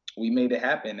 And we made it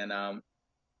happen. And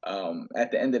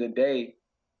at the end of the day,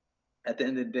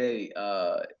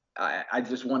 I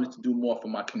just wanted to do more for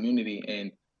my community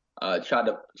and try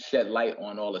to shed light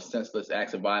on all the senseless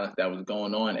acts of violence that was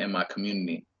going on in my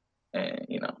community.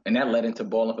 And that led into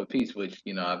Balling for Peace, which,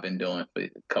 I've been doing for a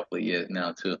couple of years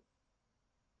now too.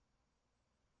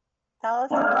 Tell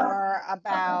us more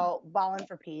about Balling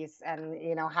for Peace and,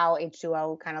 how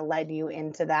H2O kind of led you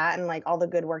into that, and all the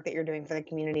good work that you're doing for the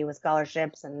community with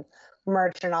scholarships and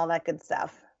merch and all that good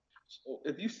stuff. So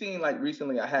if you've seen,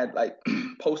 recently I had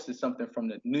posted something from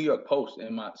the New York Post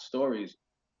in my stories.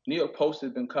 New York Post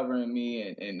has been covering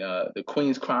me and the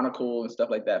Queens Chronicle and stuff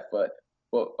like that for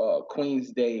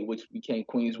Queens Day, which became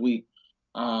Queens Week.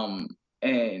 And,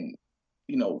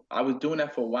 I was doing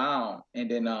that for a while. And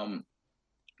then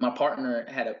my partner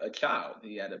had a child.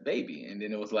 He had a baby. And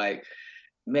then it was like,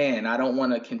 man, I don't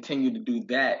want to continue to do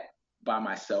that by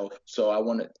myself. So I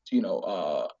wanted,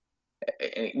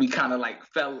 we kind of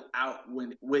fell out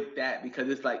with that, because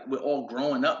it's we're all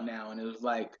growing up now. And it was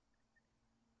like,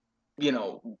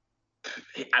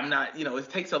 I'm not, it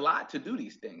takes a lot to do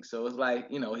these things. So it's like,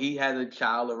 he has a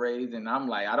child to raise, and I'm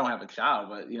like, I don't have a child,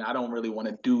 but, I don't really want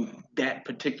to do that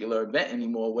particular event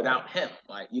anymore without him.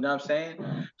 You know what I'm saying?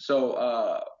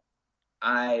 So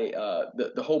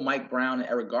the whole Mike Brown and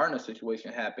Eric Gardner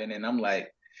situation happened, and I'm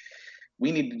like,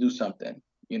 we need to do something,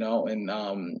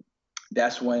 and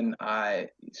that's when I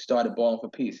started Balling for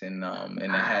Peace, and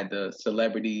I had the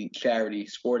celebrity charity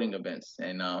sporting events,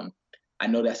 and I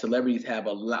know that celebrities have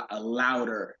a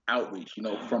louder outreach.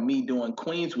 From me doing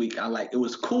Queens Week, it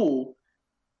was cool,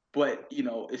 but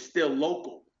it's still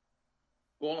local.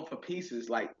 Balling for Peace is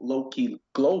low key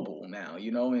global now,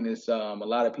 and it's a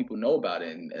lot of people know about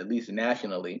it, and at least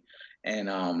nationally, and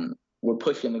we're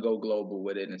pushing to go global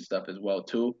with it and stuff as well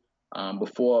too.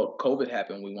 Before COVID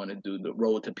happened, we wanted to do the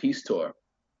Road to Peace tour,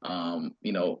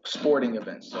 sporting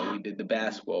events. So we did the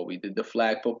basketball, we did the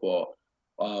flag football.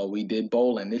 We did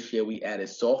bowling. This year we added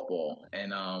softball,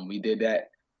 and we did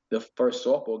that the first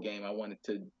softball game, I wanted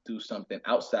to do something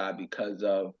outside because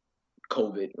of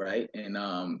COVID, right? And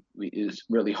it's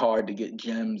really hard to get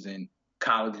gyms and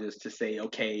colleges to say,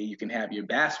 okay, you can have your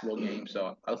basketball game.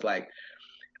 So I was like,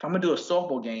 if I'm gonna do a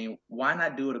softball game, why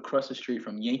not do it across the street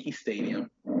from Yankee Stadium,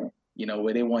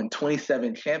 where they won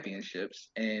 27 championships,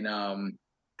 and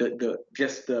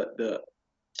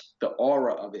the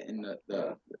aura of it and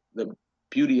the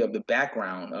beauty of the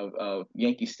background of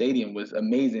Yankee Stadium was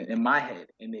amazing in my head,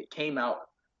 and it came out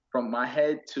from my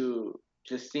head to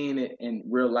just seeing it in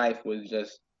real life was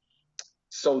just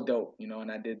so dope,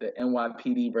 and I did the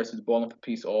NYPD versus Ballin' for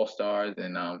Peace All-Stars,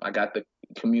 and I got the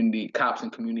cops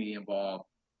and community involved,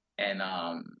 and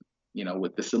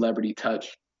with the celebrity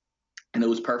touch, and it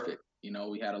was perfect.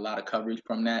 We had a lot of coverage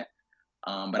from that.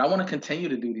 But I want to continue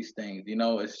to do these things.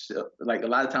 It's like a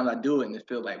lot of times I do it and it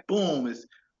feels like, boom, it's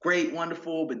great,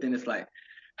 wonderful. But then it's like,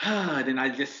 then I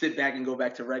just sit back and go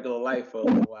back to regular life for a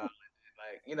little while.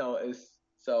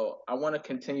 So I want to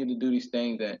continue to do these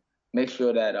things and make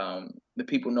sure that the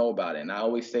people know about it. And I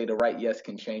always say the right yes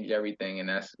can change everything. And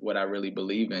that's what I really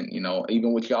believe in.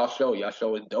 Even with y'all show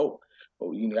is dope.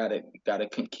 But you gotta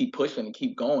keep pushing and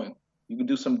keep going. You can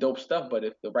do some dope stuff, but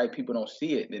if the right people don't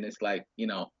see it, then it's like,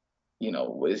 you'll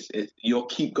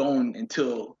keep going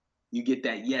until you get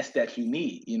that yes that you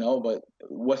need, but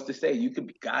what's to say?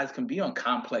 Guys can be on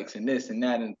Complex and this and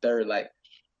that and third, like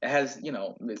it has,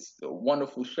 it's a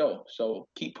wonderful show. So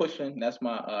keep pushing. That's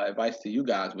my advice to you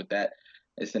guys with that.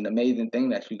 It's an amazing thing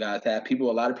that you guys have. A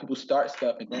lot of people start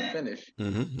stuff and don't finish.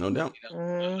 Mm-hmm, no doubt.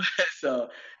 So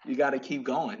you got to keep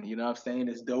going. You know what I'm saying?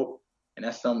 It's dope. And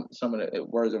that's some of the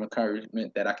words of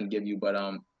encouragement that I can give you. But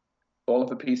Ballin'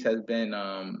 for Peace has been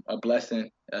a blessing.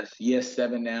 Year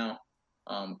 7 now.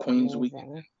 Queens Week,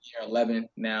 year 11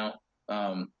 now.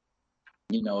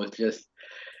 It's just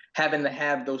having to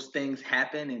have those things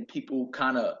happen and people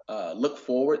kind of look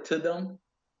forward to them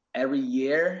every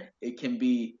year. It can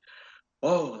be,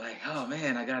 oh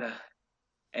man,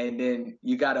 and then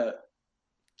you gotta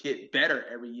get better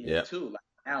every year too. Like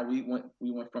now we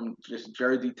went from just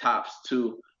jersey tops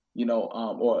to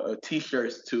or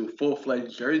t-shirts to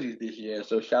full-fledged jerseys this year.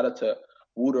 So shout out to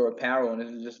Wooter Apparel, and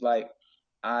it's just like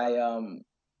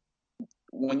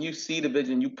when you see the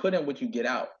vision, you put in what you get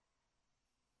out,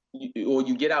 or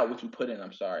you get out what you put in.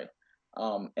 I'm sorry,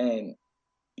 and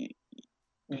you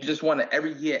just want to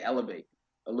every year elevate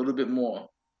a little bit more,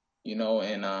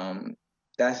 and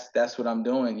that's what I'm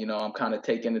doing. I'm kind of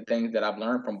taking the things that I've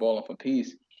learned from Ballin' for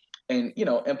Peace and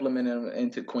implementing them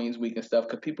into Queens Week and stuff,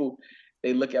 because people,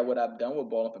 they look at what I've done with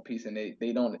Ballin' for Peace and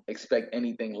they don't expect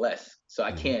anything less. So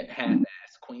I can't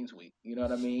half-ass Queens Week. You know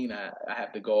what I mean? I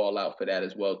have to go all out for that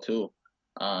as well too.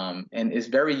 And it's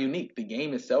very unique. The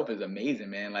game itself is amazing,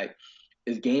 man. Like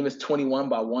this game is 21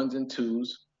 by 1s and 2s,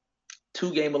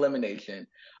 2-game elimination.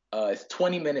 It's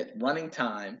 20 minute running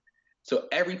time. So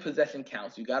every possession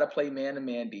counts. You got to play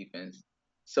man-to-man defense.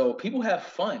 So people have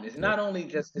fun. It's not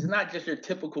just your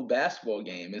typical basketball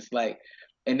game. It's like,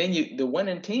 and then the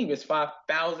winning team is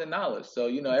 $5,000. So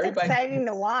everybody. It's exciting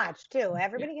to watch too.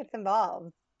 Everybody gets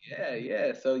involved.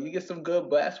 Yeah. So you get some good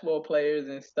basketball players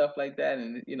and stuff like that,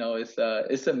 and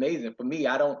it's amazing. For me,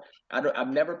 I've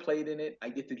never played in it. I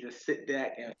get to just sit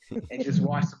back and just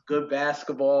watch some good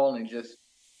basketball and just.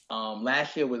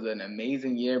 Last year was an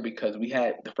amazing year because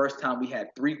the first time we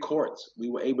had 3 courts. We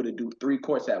were able to do 3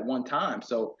 courts at one time.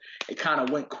 So it kind of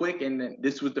went quick. And then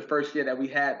this was the first year that we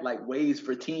had like ways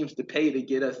for teams to pay to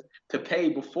get us to pay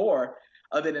before,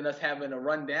 other than us having to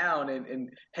run down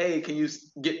and hey, can you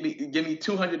give me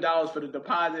 $200 for the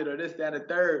deposit or this, that, and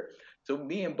third. So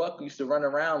me and Buck used to run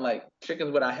around like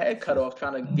chickens with our head cut off,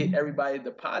 trying to get everybody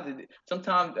deposited.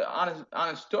 Sometimes the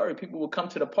honest story, people would come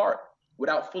to the park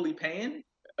without fully paying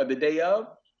the day of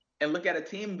and look at a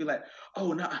team and be like,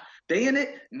 oh, nah, they in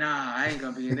it? Nah, I ain't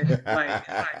gonna be in it. Like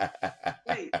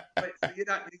wait, so you're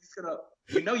just gonna,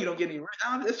 you don't get any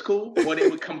rent. It's cool. Or they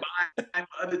would combine with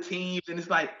other teams, and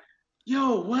it's like,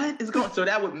 yo, what is going? So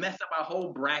that would mess up our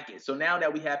whole bracket. So now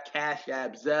that we have Cash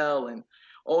App, Zelle, and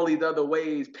all these other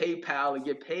ways, PayPal, and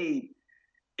get paid,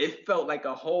 it felt like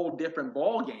a whole different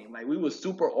ball game. Like we were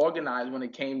super organized when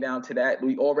it came down to that.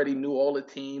 We already knew all the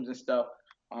teams and stuff.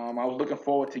 I was looking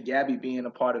forward to Gabby being a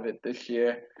part of it this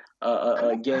year. Again,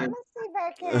 I'm gonna see if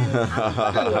I can.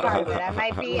 I'm gonna be a part of it.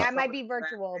 I might be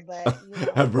virtual, but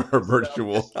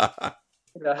virtual. But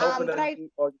I do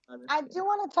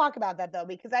want to talk about that though,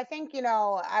 because I think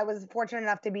I was fortunate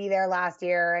enough to be there last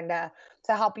year and to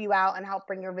help you out and help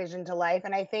bring your vision to life.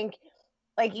 And I think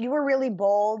like you were really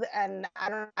bold, and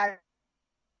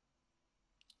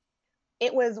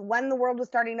it was when the world was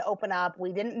starting to open up.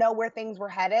 We didn't know where things were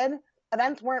headed.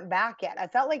 events weren't back yet. I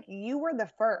felt like you were the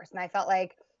first, and I felt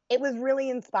like it was really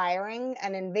inspiring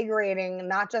and invigorating,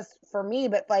 not just for me,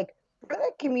 but like for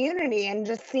the community, and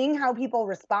just seeing how people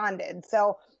responded.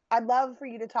 So I'd love for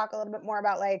you to talk a little bit more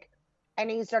about, like, I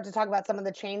know you start to talk about some of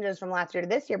the changes from last year to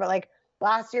this year, but like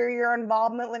last year, your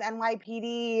involvement with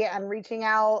NYPD and reaching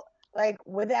out, like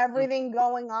with everything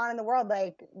going on in the world,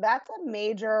 like that's a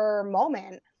major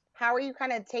moment. How are you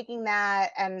kind of taking that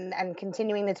and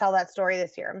continuing to tell that story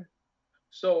this year?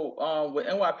 So with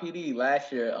NYPD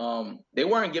last year, they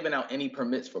weren't giving out any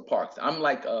permits for parks. I'm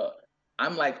like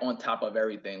on top of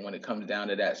everything when it comes down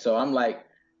to that. So I'm like,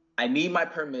 I need my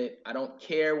permit. I don't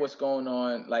care what's going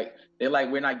on. Like, they're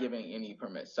like, we're not giving any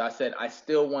permits. So I said, I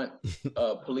still want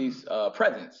police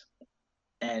presence.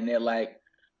 And they're like,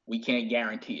 we can't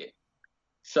guarantee it.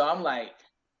 So I'm like,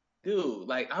 dude,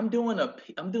 like I'm doing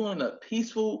a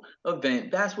peaceful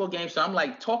event, basketball game. So I'm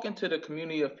like talking to the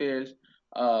community affairs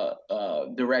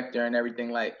director and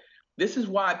everything. Like, this is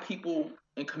why people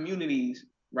in communities,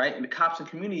 right, and the cops and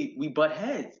community, we butt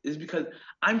heads, is because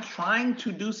I'm trying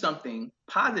to do something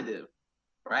positive,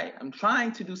 right? I'm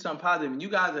trying to do something positive, and you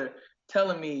guys are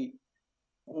telling me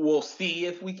we'll see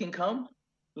if we can come.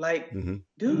 Like,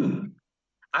 dude,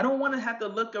 I don't want to have to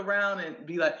look around and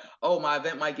be like, oh, my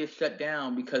event might get shut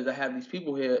down because I have these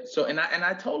people here. So, and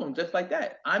I told them just like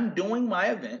that, I'm doing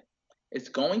my event. It's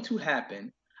going to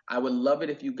happen. I would love it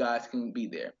if you guys can be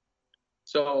there.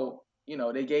 So, you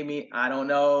know, they gave me, I don't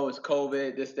know, it's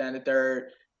COVID, this, that, and the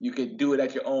third. You could do it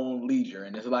at your own leisure.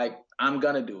 And it's like, I'm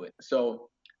going to do it. So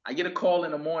I get a call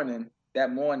in the morning,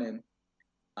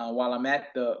 while I'm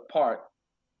at the park.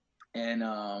 And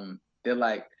they're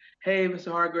like, hey,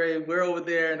 Mr. Hargrave, we're over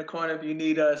there in the corner if you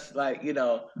need us. Like, we're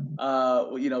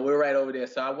right over there.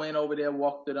 So I went over there,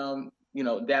 walked to them,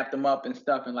 dapped them up and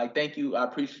stuff. And like, thank you, I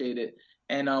appreciate it.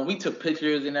 And we took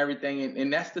pictures and everything.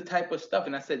 And that's the type of stuff.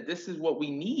 And I said, this is what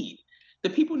we need. The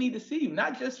people need to see you,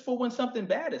 not just for when something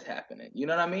bad is happening. You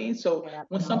know what I mean? So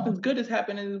when something good is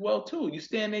happening as well, too, you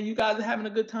stand there, you guys are having a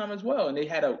good time as well. And they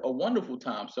had a wonderful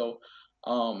time. So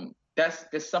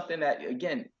that's something that,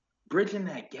 again, bridging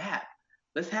that gap.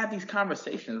 Let's have these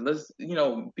conversations. Let's,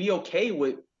 be okay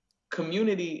with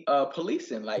community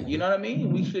policing. Like, you know what I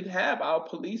mean? We should have our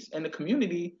police in the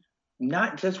community,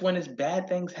 not just when it's bad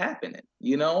things happening,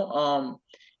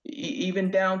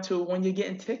 even down to when you're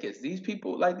getting tickets. These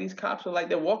people, like these cops, are like,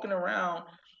 they're walking around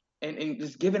and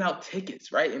just giving out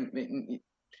tickets, right? And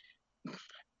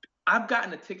I've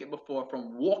gotten a ticket before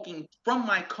from walking from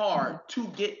my car to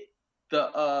get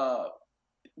the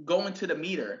going to the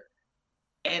meter.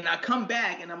 And I come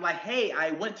back and I'm like, hey,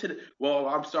 I went to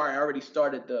I'm sorry, I already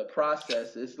started the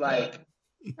process. It's like,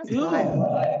 dude,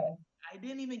 I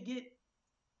didn't even get,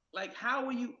 like, how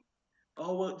are you?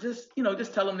 Oh, well, just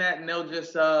tell them that and they'll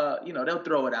just, they'll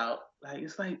throw it out. Like,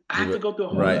 it's like, I have to go through a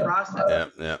whole process.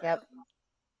 Yep.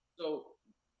 So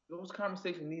those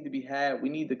conversations need to be had. We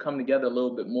need to come together a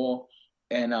little bit more.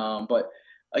 And, but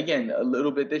again, a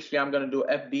little bit this year, I'm going to do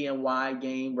an FDNY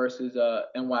game versus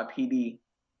NYPD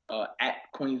at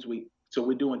Queens Week. So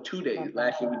we're doing 2 days.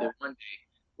 Last year we did 1 day.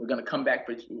 We're going to come back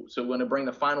for 2. So we're going to bring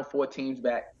the final 4 teams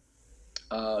back.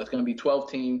 It's going to be 12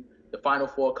 teams. The final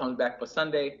 4 comes back for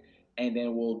Sunday. And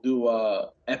then we'll do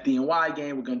a FDNY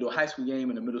game. We're going to do a high school game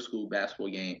and a middle school basketball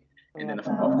game. And then, of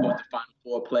course, the final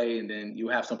 4 play. And then you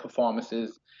have some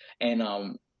performances.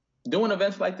 And doing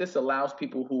events like this allows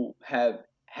people who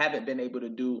haven't been able to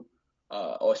do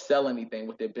or sell anything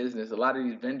with their business. A lot of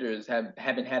these vendors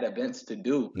haven't had events to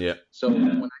do. Yeah. So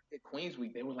when I did Queens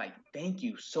Week, they were like, thank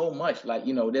you so much. Like,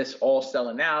 this all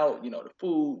selling out, the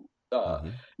food,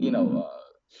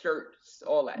 shirts,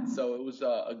 all that. So it was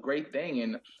a great thing.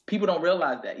 And people don't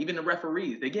realize that. Even the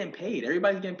referees, they're getting paid.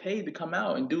 Everybody's getting paid to come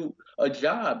out and do a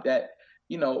job that,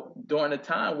 during a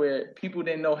time where people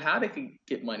didn't know how they could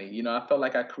get money. I felt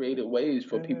like I created ways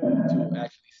for people to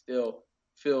actually still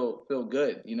feel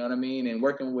good, you know what I mean? And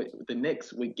working with the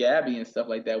Knicks, with Gabby and stuff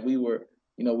like that, we were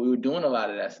doing a lot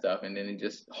of that stuff, and then it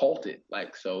just halted.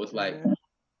 Like, so it's like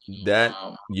that,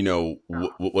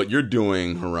 what you're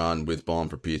doing, Haran, with Ballin'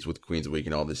 for Peace, with Queens Week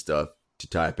and all this stuff, to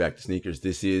tie it back to sneakers,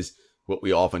 this is what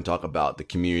we often talk about, the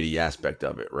community aspect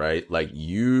of it, right? Like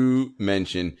you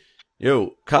mentioned,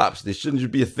 cops, this shouldn't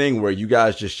just be a thing where you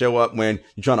guys just show up when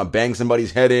you're trying to bang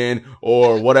somebody's head in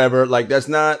or whatever. Like, that's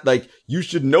not, like, you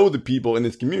should know the people in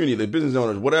this community, the business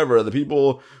owners, whatever, the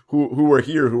people who are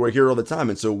here all the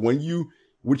time. And so what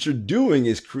you're doing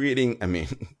is creating,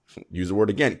 use the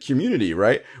word again, community,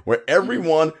 right? Where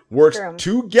everyone works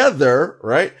together,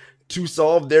 right? to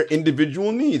solve their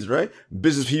individual needs, right?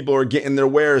 Business people are getting their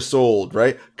wares sold,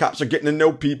 right? Cops are getting to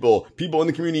know people. People in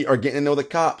the community are getting to know the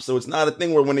cops. So it's not a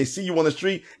thing where when they see you on the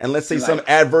street and let's say some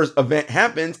adverse event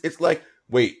happens, it's like,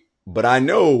 wait, but I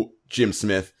know Jim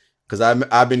Smith because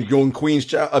I've been doing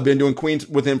Queens. I've been doing Queens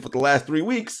with him for the last 3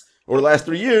 weeks or the last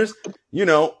 3 years. You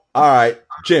know, all right,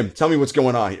 Jim, tell me what's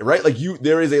going on here, right? Like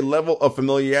there is a level of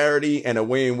familiarity and a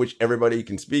way in which everybody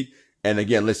can speak. And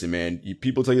again, listen, man,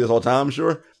 people tell you this all the time, I'm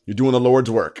sure. You're doing the Lord's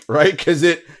work, right? Because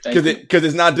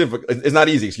it's not difficult. It's not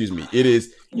easy. Excuse me. It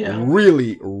is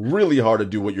really, really hard to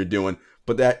do what you're doing.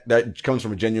 But that comes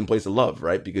from a genuine place of love,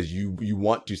 right? Because you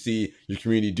want to see your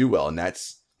community do well, and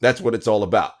that's what it's all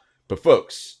about. But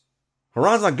folks,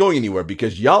 Haran's not going anywhere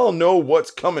because y'all know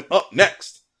what's coming up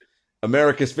next.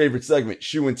 America's favorite segment,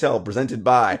 Show and Tell, presented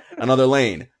by Another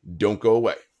Lane. Don't go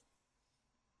away.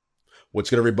 What's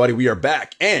good, everybody? We are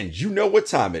back, and you know what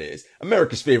time it is.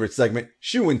 America's favorite segment,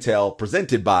 Show and Tell,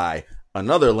 presented by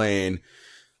Another Lane.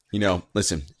 You know,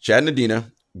 listen, Chad and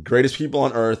Adina, greatest people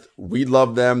on earth. We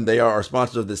love them. They are our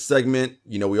sponsors of this segment.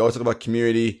 You know, we always talk about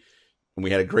community, and we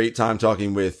had a great time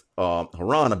talking with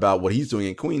Haran about what he's doing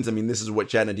in Queens. I mean, this is what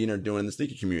Chad and Adina are doing in the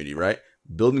sneaker community, right?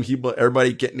 Building people,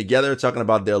 everybody getting together, talking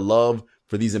about their love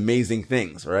for these amazing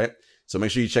things, right? So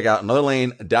make sure you check out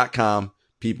anotherlane.com,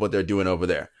 people, what they're doing over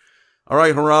there. All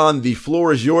right, Haran, the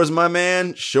floor is yours, my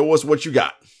man. Show us what you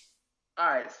got. All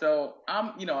right, so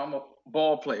I'm a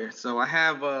ball player. So I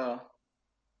have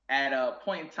at a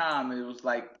point in time, it was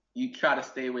like you try to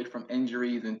stay away from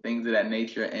injuries and things of that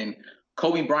nature. And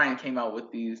Kobe Bryant came out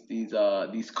with these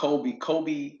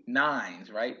Kobe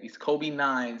 9s, right? These Kobe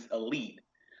 9s Elite.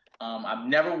 I've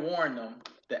never worn them.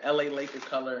 The LA Laker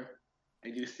color.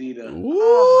 Did you see the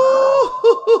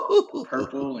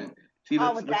purple and see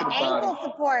with the ankle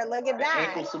support? Look at that.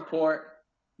 Ankle support.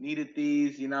 Needed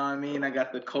these, you know what I mean? I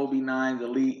got the Kobe 9s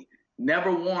Elite.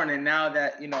 Never worn, and now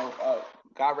that,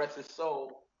 God rest his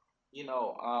soul,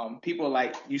 people are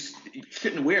like, you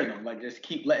shouldn't wear them. Like, just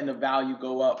keep letting the value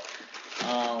go up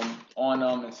on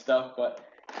them and stuff. But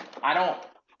I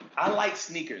like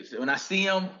sneakers. When I see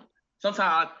them,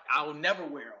 sometimes I will never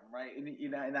wear them, right?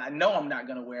 And I know I'm not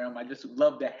gonna wear them. I just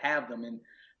love to have them. And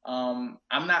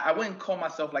I wouldn't call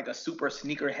myself like a super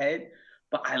sneakerhead,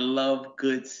 but I love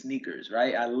good sneakers,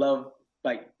 right? I love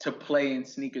to play in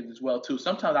sneakers as well too.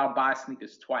 Sometimes I'll buy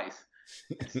sneakers twice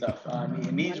and stuff.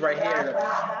 And these right here,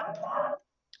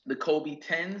 the Kobe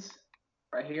 10s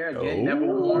right here, again, never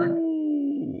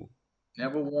worn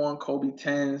Kobe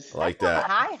 10s. I like that.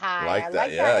 High. Like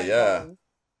that. Yeah.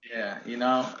 Yeah,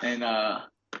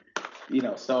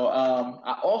 so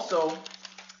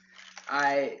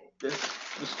the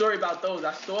story about those,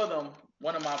 I saw them,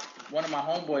 one of my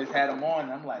homeboys had them on,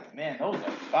 and I'm like, man, those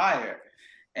are fire.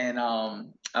 And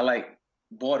I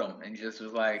bought them and just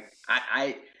was like,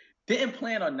 I didn't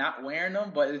plan on not wearing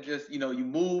them, but it's just, you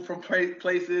move from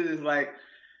places, it's like,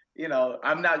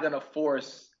 I'm not gonna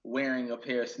force wearing a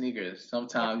pair of sneakers.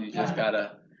 Sometimes you just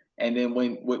gotta. And then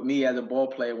with me as a ball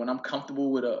player, when I'm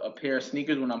comfortable with a pair of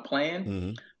sneakers when I'm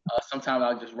playing, sometimes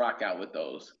I'll just rock out with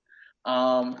those.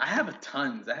 I have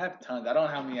tons. I don't know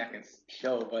how many I can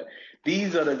show, but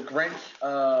these are the Grinch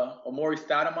Amaury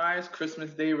Stoudemire's Christmas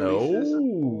Day releases.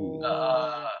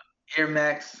 Air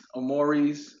Max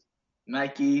Amaury's,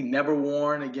 Nike, never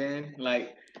worn again. I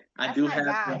do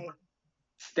have them.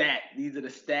 These are the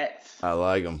stats. I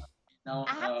like them. I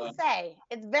have to say,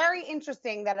 it's very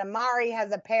interesting that Amaury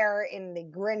has a pair in the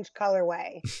Grinch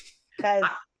colorway. Because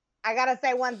I got to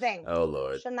say one thing. Oh,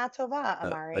 Lord. Shana Tova,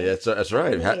 Amaury. That's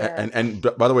right. And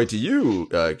by the way, to you,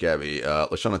 Gabby,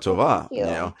 Lashana Tova,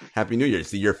 Happy New Year. It's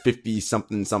the year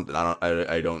 50-something.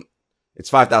 I don't. It's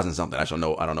 5,000 something. I don't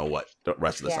know what the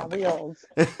rest of the something. We old.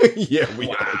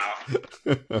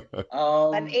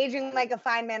 Old. I'm aging like a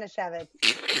fine Manischewitz.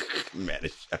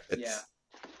 Manischewitz. Yeah.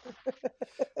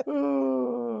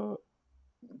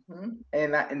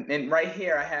 And right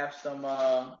here I have some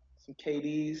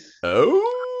KDs.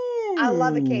 Oh, I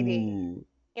love a KD.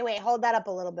 Hey, wait, hold that up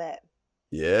a little bit.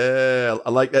 Yeah, I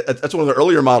like that. That's one of the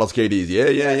earlier models, KDs.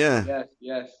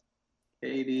 Yes.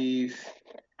 KDs.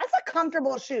 That's a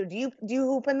comfortable shoe. Do you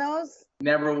hoop in those?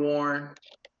 Never worn.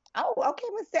 Oh, okay,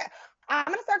 Mr. I'm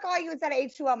gonna start calling you instead of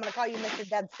H2O. I'm gonna call you Mr.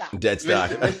 Deadstock. Deadstock.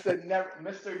 Mr. Never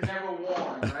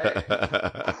Worn, right?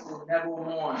 Mr. Never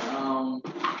Worn.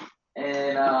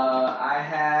 And I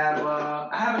have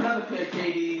another pair of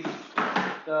KDs.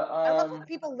 I love when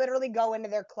people literally go into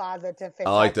their closet to fit.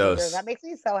 I like those. That makes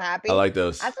me so happy. I like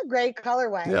those. That's a great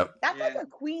colorway. Yep. That's like a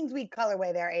Queens Week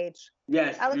colorway there, H.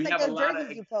 Yes. That looks like those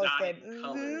jerseys you posted.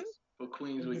 For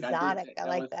Queens Week. Exotic. I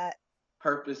like that.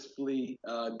 purposefully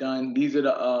done. These are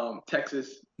the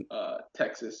Texas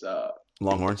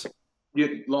Longhorns.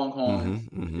 Longhorn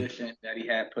edition that he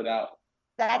had put out.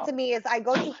 That to me is, I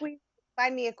go to Queen,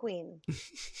 find me a queen.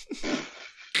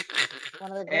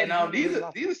 One of the And these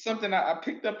are something I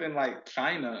picked up in like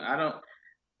China.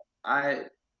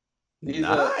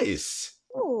 Nice.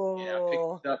 Yeah, I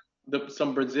picked up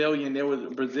some Brazilian. There was a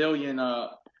Brazilian.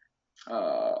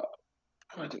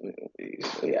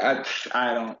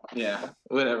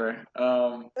 Whatever.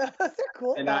 Those are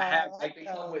cool. And though. I have like they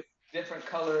come with different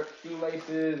color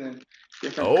shoelaces and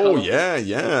different. Oh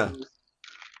yeah.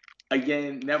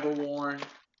 Again, never worn.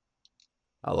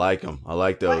 I like them. I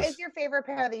like those. What is your favorite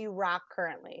pair that you rock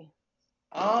currently?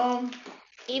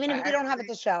 Even if you don't have it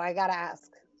to show, I gotta ask.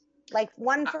 Like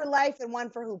one for life and one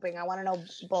for hooping. I want to know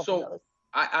both of those.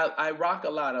 I rock a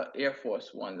lot of Air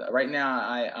Force ones. Right now,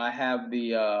 I have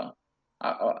the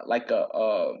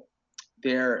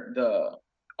they're the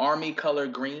Army color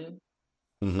green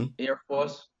Air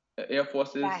Forces.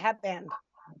 That headband.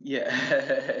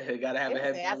 Yeah, gotta have a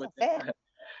headband with it.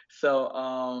 So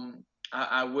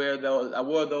I wear those. I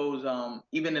wore those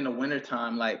even in the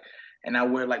wintertime, like, and I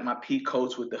wear like my pea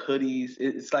coats with the hoodies.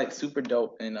 It's like super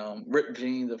dope, and ripped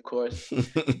jeans, of course.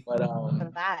 But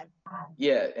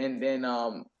yeah, and then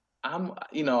I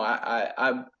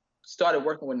started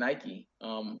working with Nike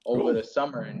over the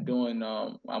summer and doing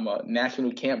I'm a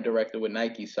national camp director with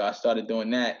Nike, so I started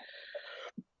doing that.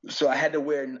 So I had to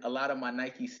wear a lot of my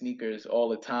Nike sneakers all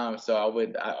the time. So I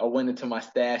went into my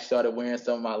stash, started wearing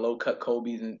some of my low cut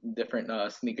Kobe's and different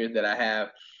sneakers that I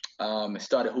have, and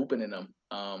started hooping in them.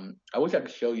 I wish I could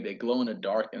show you. They glow in the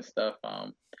dark and stuff.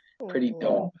 Pretty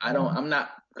dope. I'm not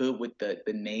good with the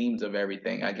names of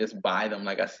everything. I just buy them,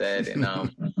 like I said, and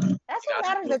that's what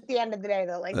matters at the end of the day,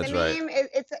 though. Like, that's the name,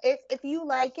 it's if you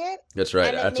like it. That's right.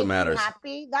 And that's what matters.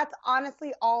 Happy. That's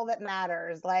honestly all that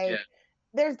matters. Like,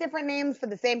 there's different names for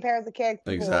the same pairs of kicks.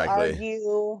 Exactly.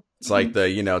 Argue. It's like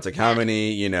it's like how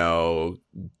many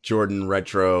Jordan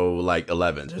retro like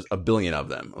 11s. There's a billion of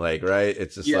them. Like, right?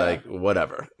 It's just like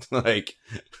whatever. Like.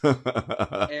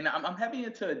 And I'm heavy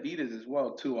into Adidas as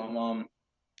well too. I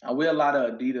wear a lot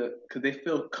of Adidas because they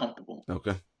feel comfortable.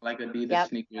 Okay. Like Adidas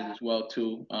sneakers as well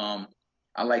too.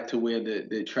 I like to wear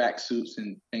the track suits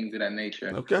and things of that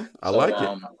nature. Okay, I like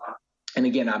it. And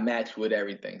again, I match with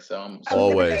everything. So I'm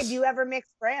always. Do you ever mix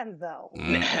brands though?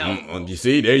 You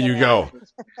see, there you go.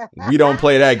 We don't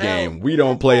play that game. We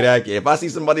don't play that game. If I see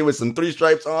somebody with some 3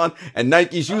 stripes on and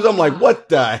Nike shoes, I'm like, what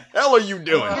the hell are you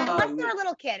doing? Unless they're a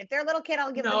little kid. If they're a little kid,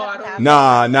 I'll give them a pass.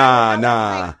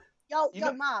 Nah. Yo,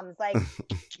 moms, like.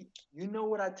 You know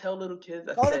what I tell little kids?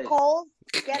 Go to Kohl's,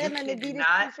 get him an Adidas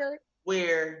t-shirt.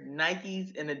 Wear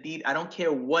Nikes and Adidas. I don't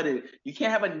care what it is. You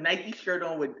can't have a Nike shirt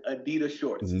on with Adidas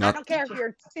shorts. I don't care if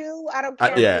you're 2. I don't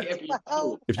care if you're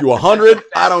 12. If you're 100,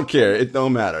 I don't care. It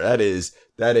don't matter. That is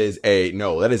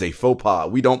a faux pas.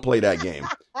 We don't play that game.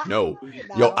 No.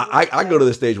 Yo, I go to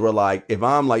the stage where like if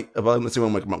let's say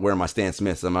I'm wearing my Stan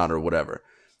Smiths, I'm out or whatever,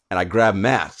 and I grab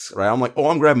masks, right? I'm like,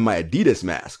 I'm grabbing my Adidas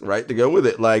mask, right, to go with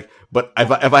it. Like, but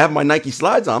if I have my Nike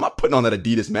slides on, I'm not putting on that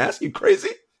Adidas mask. You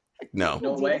crazy? No.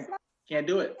 No way. Can't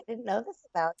do it. I didn't know this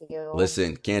about you.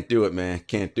 Listen, can't do it, man.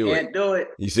 Can't do it.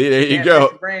 You see, there you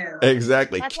go.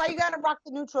 Exactly. That's why you gotta rock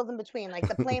the neutrals in between, like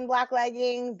the plain black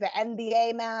leggings, the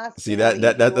NBA mask. See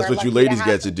that's what you ladies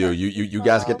get to do. You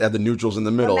guys get to have the neutrals in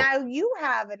the middle. Well, now you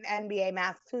have an NBA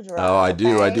mask too, Jerome. Oh, I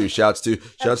do. Shouts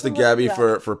to Gabby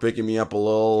for picking me up a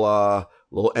little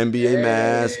NBA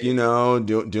mask.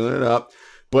 Doing it up.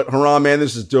 But Haram, man,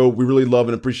 this is dope. We really love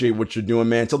and appreciate what you're doing,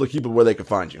 man. Tell the people where they can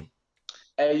find you.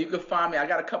 Hey, you can find me. I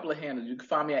got a couple of handles. You can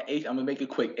find me at I'm gonna make it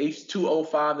quick.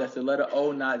 H205. That's the letter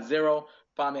O, not 0.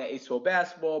 Find me at H2O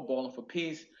Basketball. Ballin' for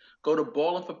Peace. Go to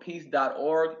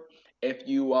ballinforpeace.org. If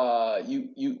you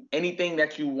anything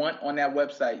that you want on that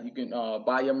website, you can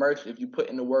buy your merch. If you put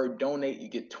in the word donate, you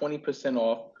get 20%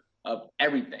 off of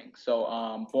everything. So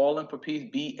Ballin' for Peace,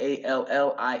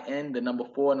 BALLIN, the number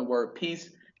 4 and the word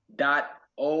peace.org.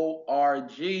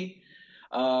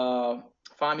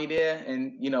 Find me there,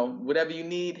 and whatever you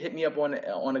need, hit me up on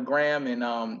the gram, and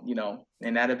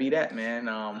and that'll be that, man.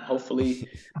 Hopefully,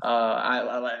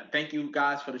 I thank you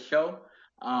guys for the show.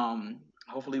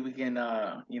 Hopefully, we can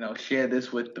share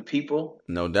this with the people.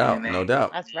 No doubt.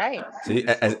 That's right. See,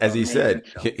 as he said,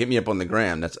 hit me up on the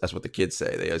gram. That's what the kids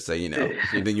say. They say,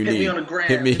 anything you need, me on the gram.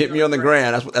 Hit me on the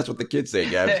gram. That's what the kids say,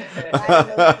 Gabs.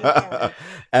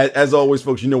 As always,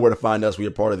 folks, you know where to find us. We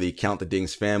are part of the Count the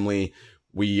Dings family.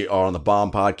 We are on the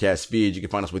Bomb Podcast feed. You can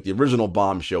find us with the original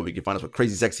Bomb Show. You can find us with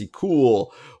Crazy Sexy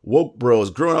Cool, Woke Bros,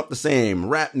 Growing Up the Same,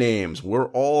 Rap Names. We're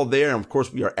all there. And of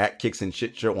course, we are at Kicks and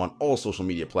Shit Show on all social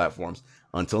media platforms.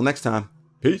 Until next time,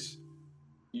 peace.